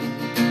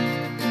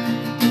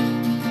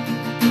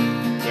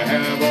to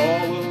have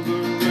all of the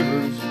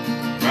rivers,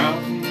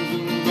 mountains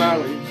and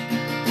valleys,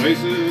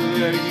 places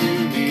that you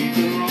need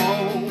to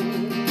roam.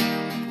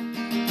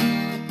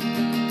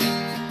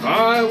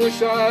 I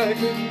wish I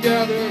could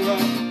gather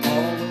up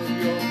all of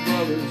your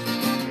brothers,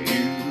 and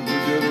you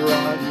would just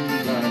ride me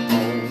back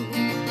home.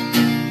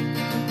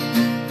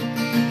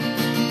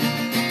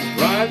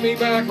 Ride me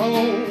back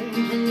home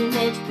to a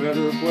much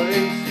better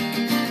place.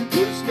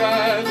 Blue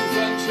skies,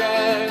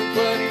 sunshine,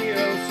 plenty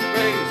of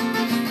space.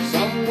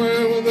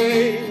 Somewhere where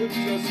they would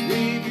just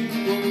leave you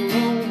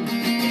alone.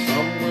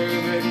 Somewhere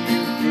that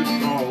you could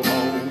call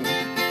home.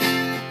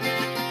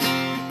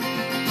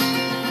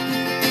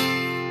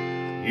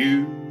 You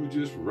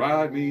just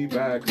ride me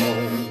back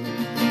home.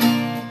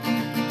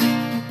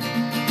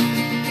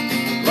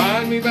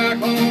 Ride me back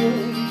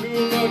home to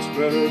a much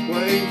better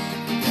place.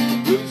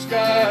 Blue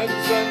skies,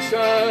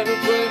 sunshine,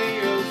 and plenty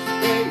of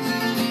space.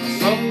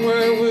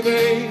 Somewhere where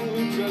they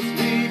would just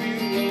leave you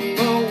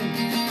alone.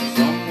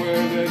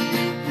 Somewhere that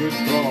you could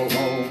call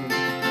home.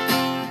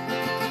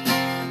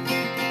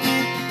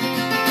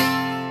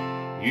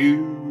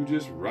 You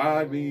just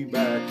ride me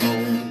back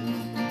home.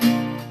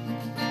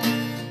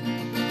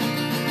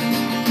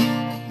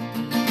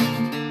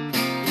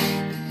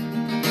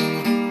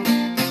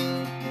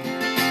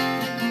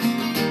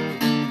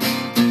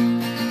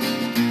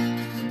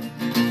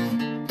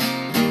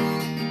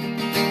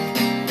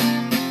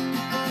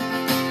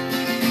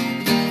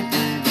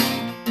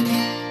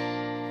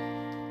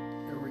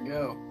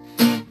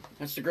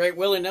 That's the great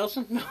Willie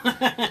Nelson.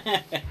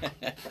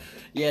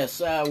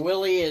 Yes,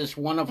 Willie is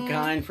one of a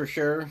kind for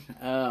sure.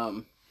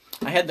 I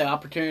had the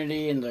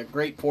opportunity and the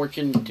great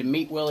fortune to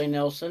meet Willie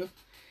Nelson.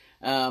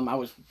 I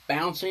was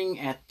bouncing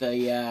at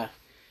the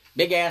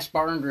Big Ass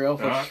Bar and Grill,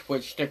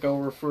 which took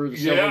over for the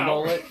Silver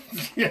Bullet.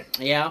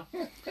 Yeah.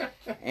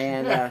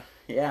 And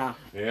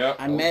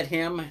I met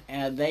him.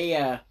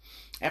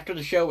 After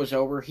the show was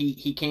over,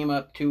 he came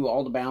up to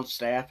all the bounce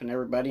staff and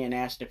everybody and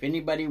asked if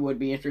anybody would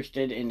be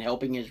interested in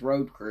helping his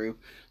road crew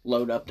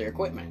load up their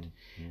equipment.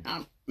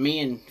 Me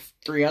and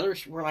 3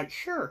 others were like,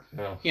 sure,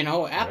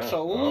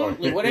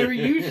 absolutely, whatever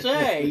you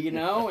say,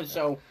 And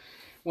so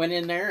went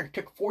in there. It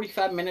took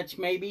 45 minutes,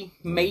 maybe.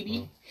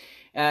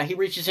 He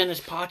reaches in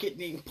his pocket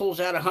and he pulls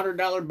out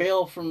 $100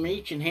 bill from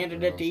each and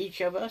handed it to each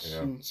of us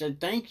and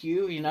said, thank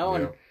you,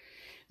 And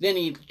then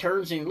he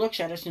turns and he looks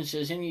at us and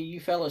says, any of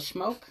you fellas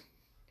smoke?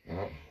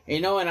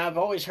 And I've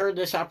always heard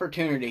this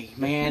opportunity,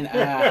 man.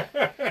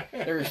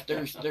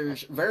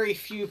 There's very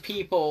few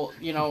people,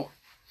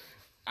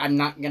 I'm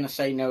not gonna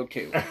say no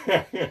to.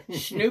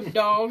 Snoop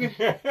Dogg,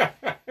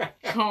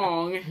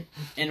 Kong,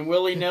 and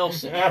Willie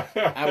Nelson.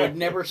 I would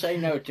never say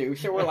no to.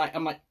 So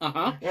I'm like,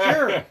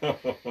 sure.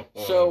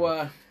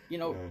 So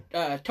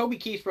Toby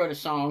Keith wrote a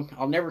song,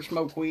 I'll Never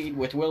Smoke Weed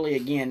with Willie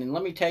Again, and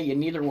let me tell you,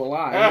 neither will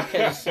I,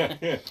 because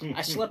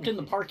I slept in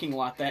the parking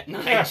lot that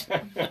night.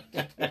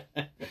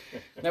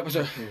 That was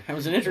an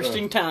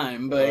interesting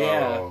time, but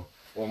yeah.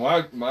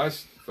 Well, my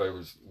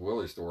favorite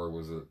Willie story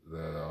was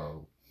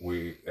that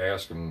we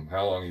asked him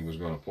how long he was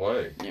going to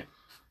play. Yeah.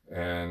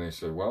 And he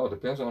said, well, it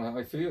depends on how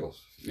he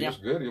feels. If he feels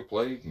good, he'll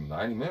play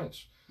 90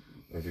 minutes.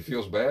 If he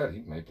feels bad,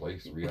 he may play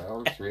 3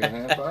 hours,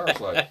 3.5 hours.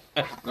 Like,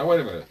 now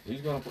wait a minute,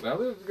 he's going to play. Now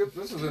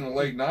this is in the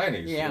late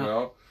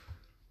 90s,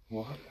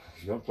 Well,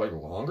 he's going to play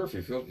longer if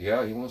he feels.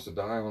 Yeah, he wants to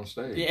die on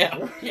stage.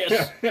 Yeah,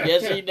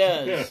 yes, he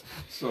does.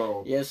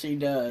 So yes, he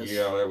does.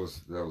 Yeah, that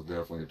was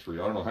definitely a treat.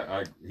 I don't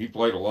know. He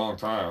played a long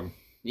time.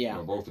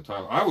 Yeah, both the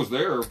time. I was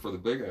there for the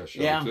Big Ass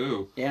show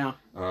too. Yeah.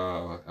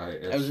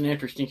 That was an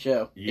interesting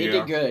show. Yeah, he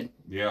did good.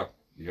 Yeah.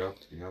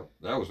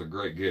 That was a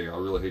great gig. I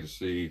really hate to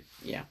see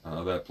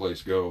that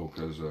place go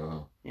because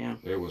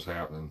it was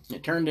happening.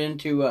 It turned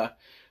into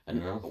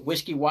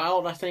Whiskey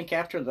Wild, I think,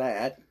 after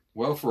that.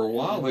 Well, for a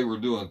while they were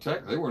doing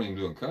they weren't even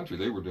doing country.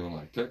 They were doing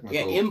like technical.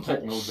 Yeah,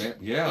 Impulse.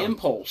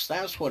 Impulse.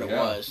 That's what it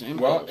was.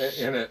 Impulse.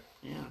 Well, and a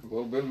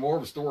little bit more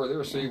of a story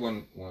there. See,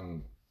 when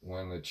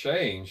it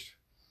changed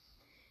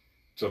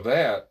to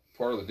that,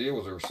 part of the deal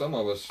was there were some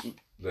of us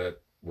that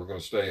were going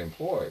to stay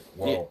employed.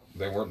 Well,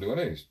 they weren't doing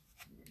any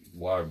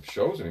live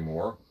shows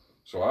anymore,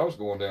 so I was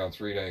going down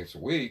 3 days a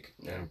week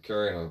and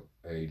carrying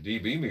a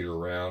dB meter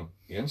around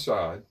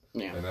inside,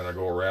 and then I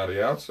go around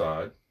the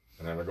outside,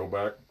 and then I go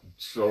back.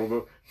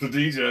 So the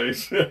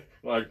DJs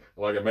like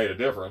it made a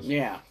difference.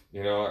 Yeah.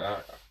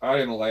 I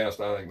didn't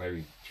last. I think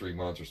maybe 3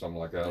 months or something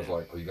like that. I was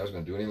like, "Are you guys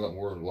going to do anything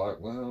more like?"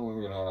 Well,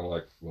 I'm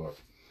like, "Look,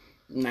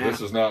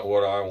 this is not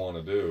what I want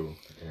to do."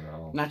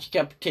 Not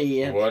your cup of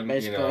tea.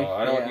 Basically.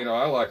 I don't.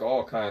 I like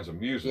all kinds of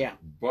music. Yeah.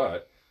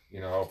 But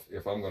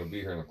if I'm going to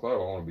be here in the club,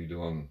 I want to be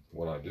doing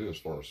what I do as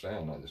far as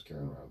sound, not just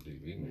carrying around a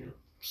dB meter.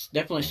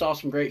 Definitely saw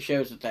some great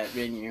shows at that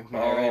venue.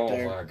 Right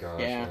there. My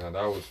gosh! Yeah. That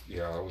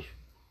was.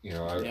 You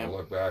know, I Yeah.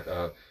 look back.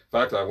 In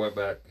fact, I went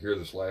back here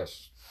this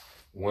last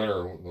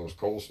winter, those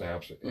cold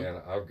snaps, and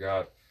I've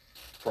got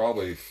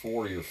probably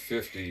 40 or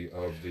 50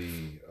 of the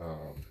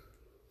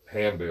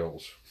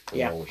handbills from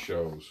Yeah. all the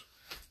shows.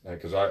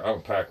 Because I'm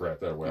a pack rat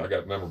that way. I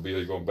got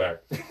memorabilia going back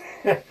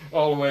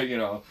all the way, you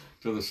know,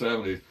 to the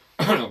 70s.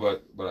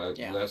 but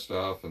Yeah. that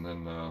stuff, and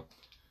then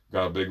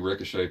got a big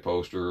Ricochet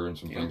poster and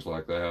some Yeah. things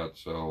like that.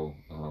 So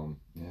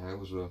yeah, it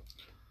was a.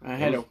 I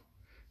had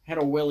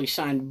a Willie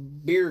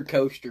signed beer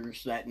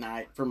coasters that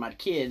night for my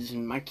kids,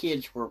 and my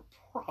kids were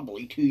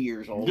probably 2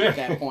 years old at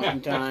that point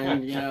in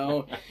time. You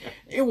know,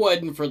 it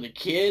wasn't for the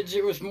kids;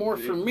 it was more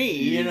for me.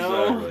 You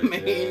know, Exactly.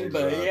 I mean, Yeah,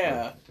 but exactly.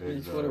 yeah,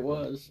 that's what it Exactly.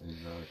 was.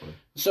 Exactly.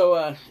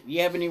 So, you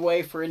have any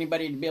way for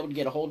anybody to be able to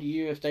get a hold of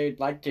you if they'd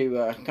like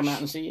to come out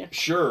and see you?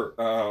 Sure.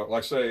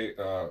 Like I say,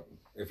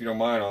 if you don't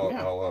mind,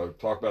 Yeah. I'll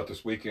talk about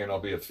this weekend. I'll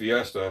be at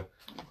Fiesta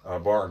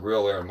Bar and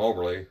Grill there in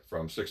Moberly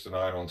from 6 to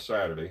 9 on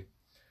Saturday.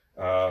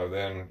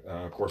 Then,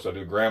 of course, I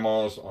do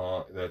Grandma's.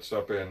 That's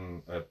up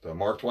at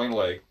Mark Twain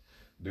Lake.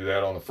 Do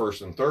that on the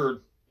 1st and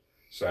 3rd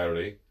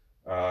Saturday.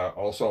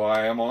 Also,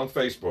 I am on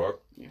Facebook,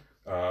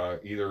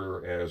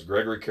 either as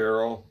Gregory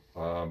Carroll,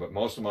 but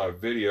most of my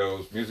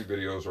music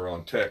videos are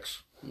on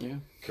Tex Yeah.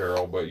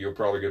 Carroll. But you'll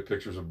probably get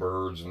pictures of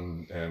birds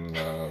and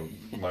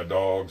my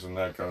dogs and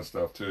that kind of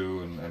stuff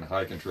too, and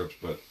hiking trips.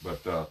 But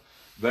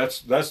that's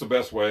the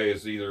best way,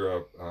 is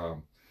either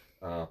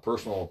a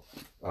personal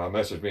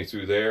message me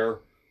through there,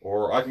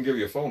 or I can give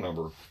you a phone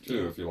number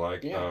too if you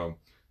like. Yeah.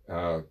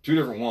 Two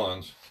different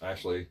ones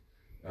actually.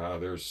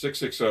 There's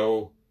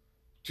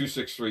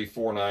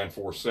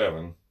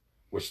 660-263-4947,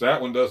 which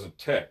that one doesn't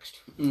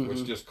text,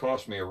 which just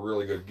cost me a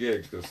really good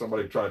gig because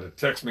somebody tried to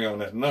text me on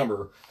that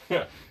number.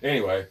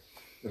 Anyway,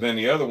 and then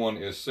the other one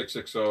is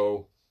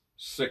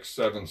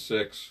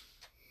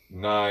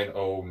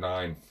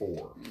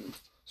 660-676-9094.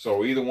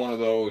 So either one of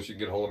those, you can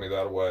get a hold of me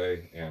that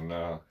way, and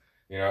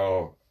you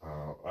know,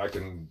 I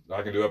can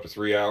do up to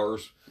 3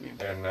 hours,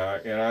 and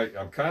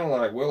I'm kind of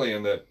like Willie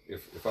in that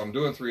if I'm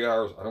doing 3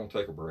 hours, I don't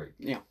take a break.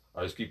 Yeah.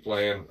 I just keep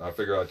playing. I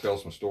figure I tell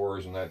some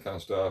stories and that kind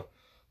of stuff.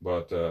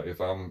 But if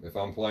I'm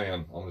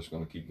playing, I'm just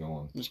going to keep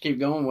going. Just keep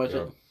going with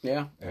it.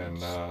 Yeah.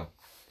 And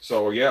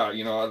so yeah,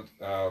 you know,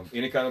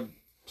 any kind of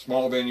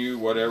small venue,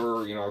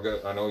 whatever. You know,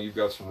 I know you've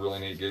got some really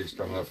neat gigs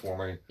coming up for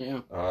me.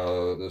 Yeah.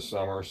 This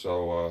summer.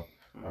 So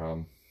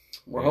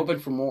we're hoping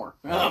for more.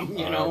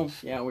 You know,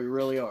 yeah, we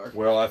really are.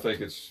 well, I think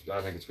it's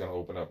going to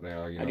open up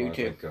now. You know, I do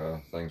too. think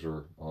things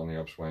are on the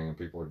upswing, and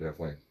people are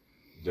definitely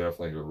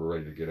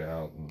ready to get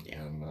out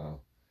and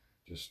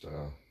just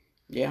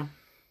Yeah.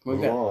 We've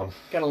move on.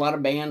 got a lot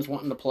of bands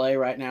wanting to play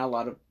right now.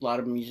 A lot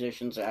of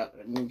musicians out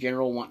in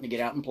general wanting to get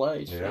out and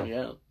play. So,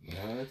 Yeah.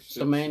 it's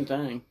the main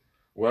thing.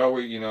 Well,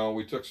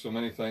 we took so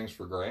many things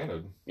for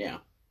granted. Yeah.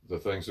 The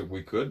things that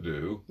we could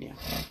do. Yeah.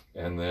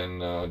 And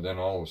then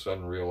all of a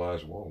sudden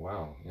realize, whoa,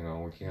 wow, you know,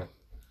 we can't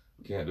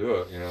do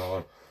it, you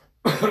know.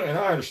 And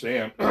I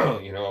understand,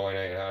 you know,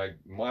 and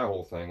my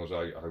whole thing was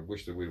I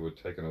wish that we would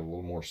have taken it a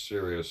little more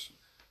serious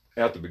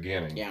at the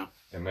beginning. Yeah.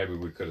 And maybe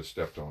we could have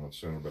stepped on it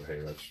sooner, but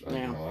hey, that's, you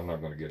know, I'm not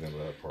going to get into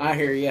that part. I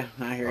hear you.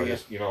 I hear you.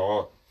 Just, you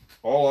know,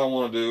 all I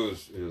want to do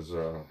is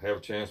have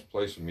a chance to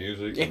play some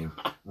music and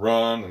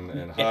run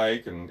and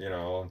hike and, you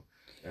know,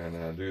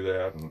 and do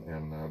that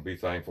and be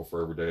thankful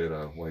for every day that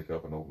I wake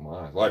up and open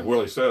my eyes. Like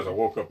Willie says, I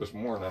woke up this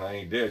morning and I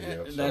ain't dead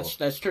yet. So.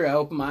 That's true. I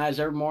open my eyes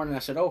every morning and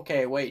I said,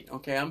 okay,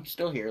 I'm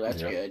still here.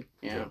 That's good.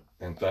 Yeah.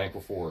 And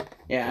thankful for it.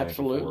 Yeah,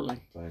 Thankful absolutely.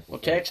 for it. Well,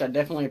 Tex, I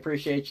definitely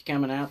appreciate you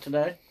coming out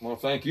today. Well,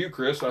 thank you,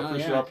 Chris. I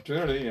appreciate the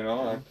opportunity. You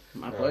know,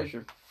 My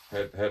pleasure.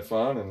 Had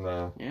fun, and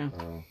Yeah.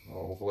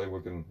 hopefully we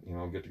can, you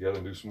know, get together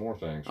and do some more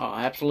things. Oh,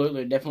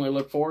 absolutely. Definitely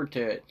look forward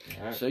to it.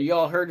 All right. So you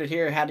all heard it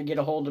here, how to get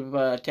a hold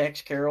of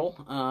Tex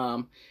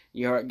Carroll.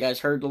 You guys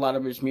heard a lot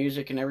of his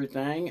music and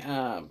everything.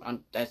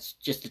 That's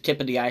just the tip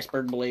of the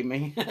iceberg, believe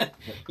me.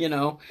 You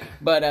know,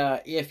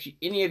 but if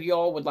any of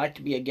y'all would like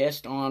to be a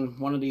guest on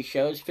one of these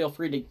shows, feel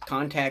free to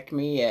contact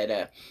me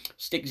at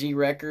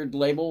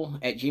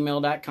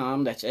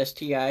stickzrecordlabel@gmail.com. That's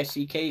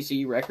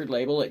STICKZ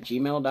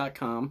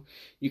recordlabel@gmail.com.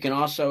 You can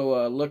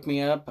also look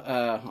me up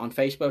on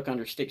Facebook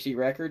under Stick Z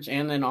Records,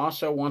 and then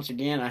also, once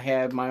again, I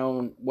have my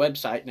own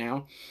website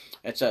now.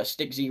 It's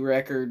Stick Z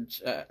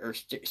Records or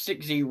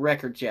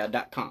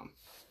stickzrecords.com.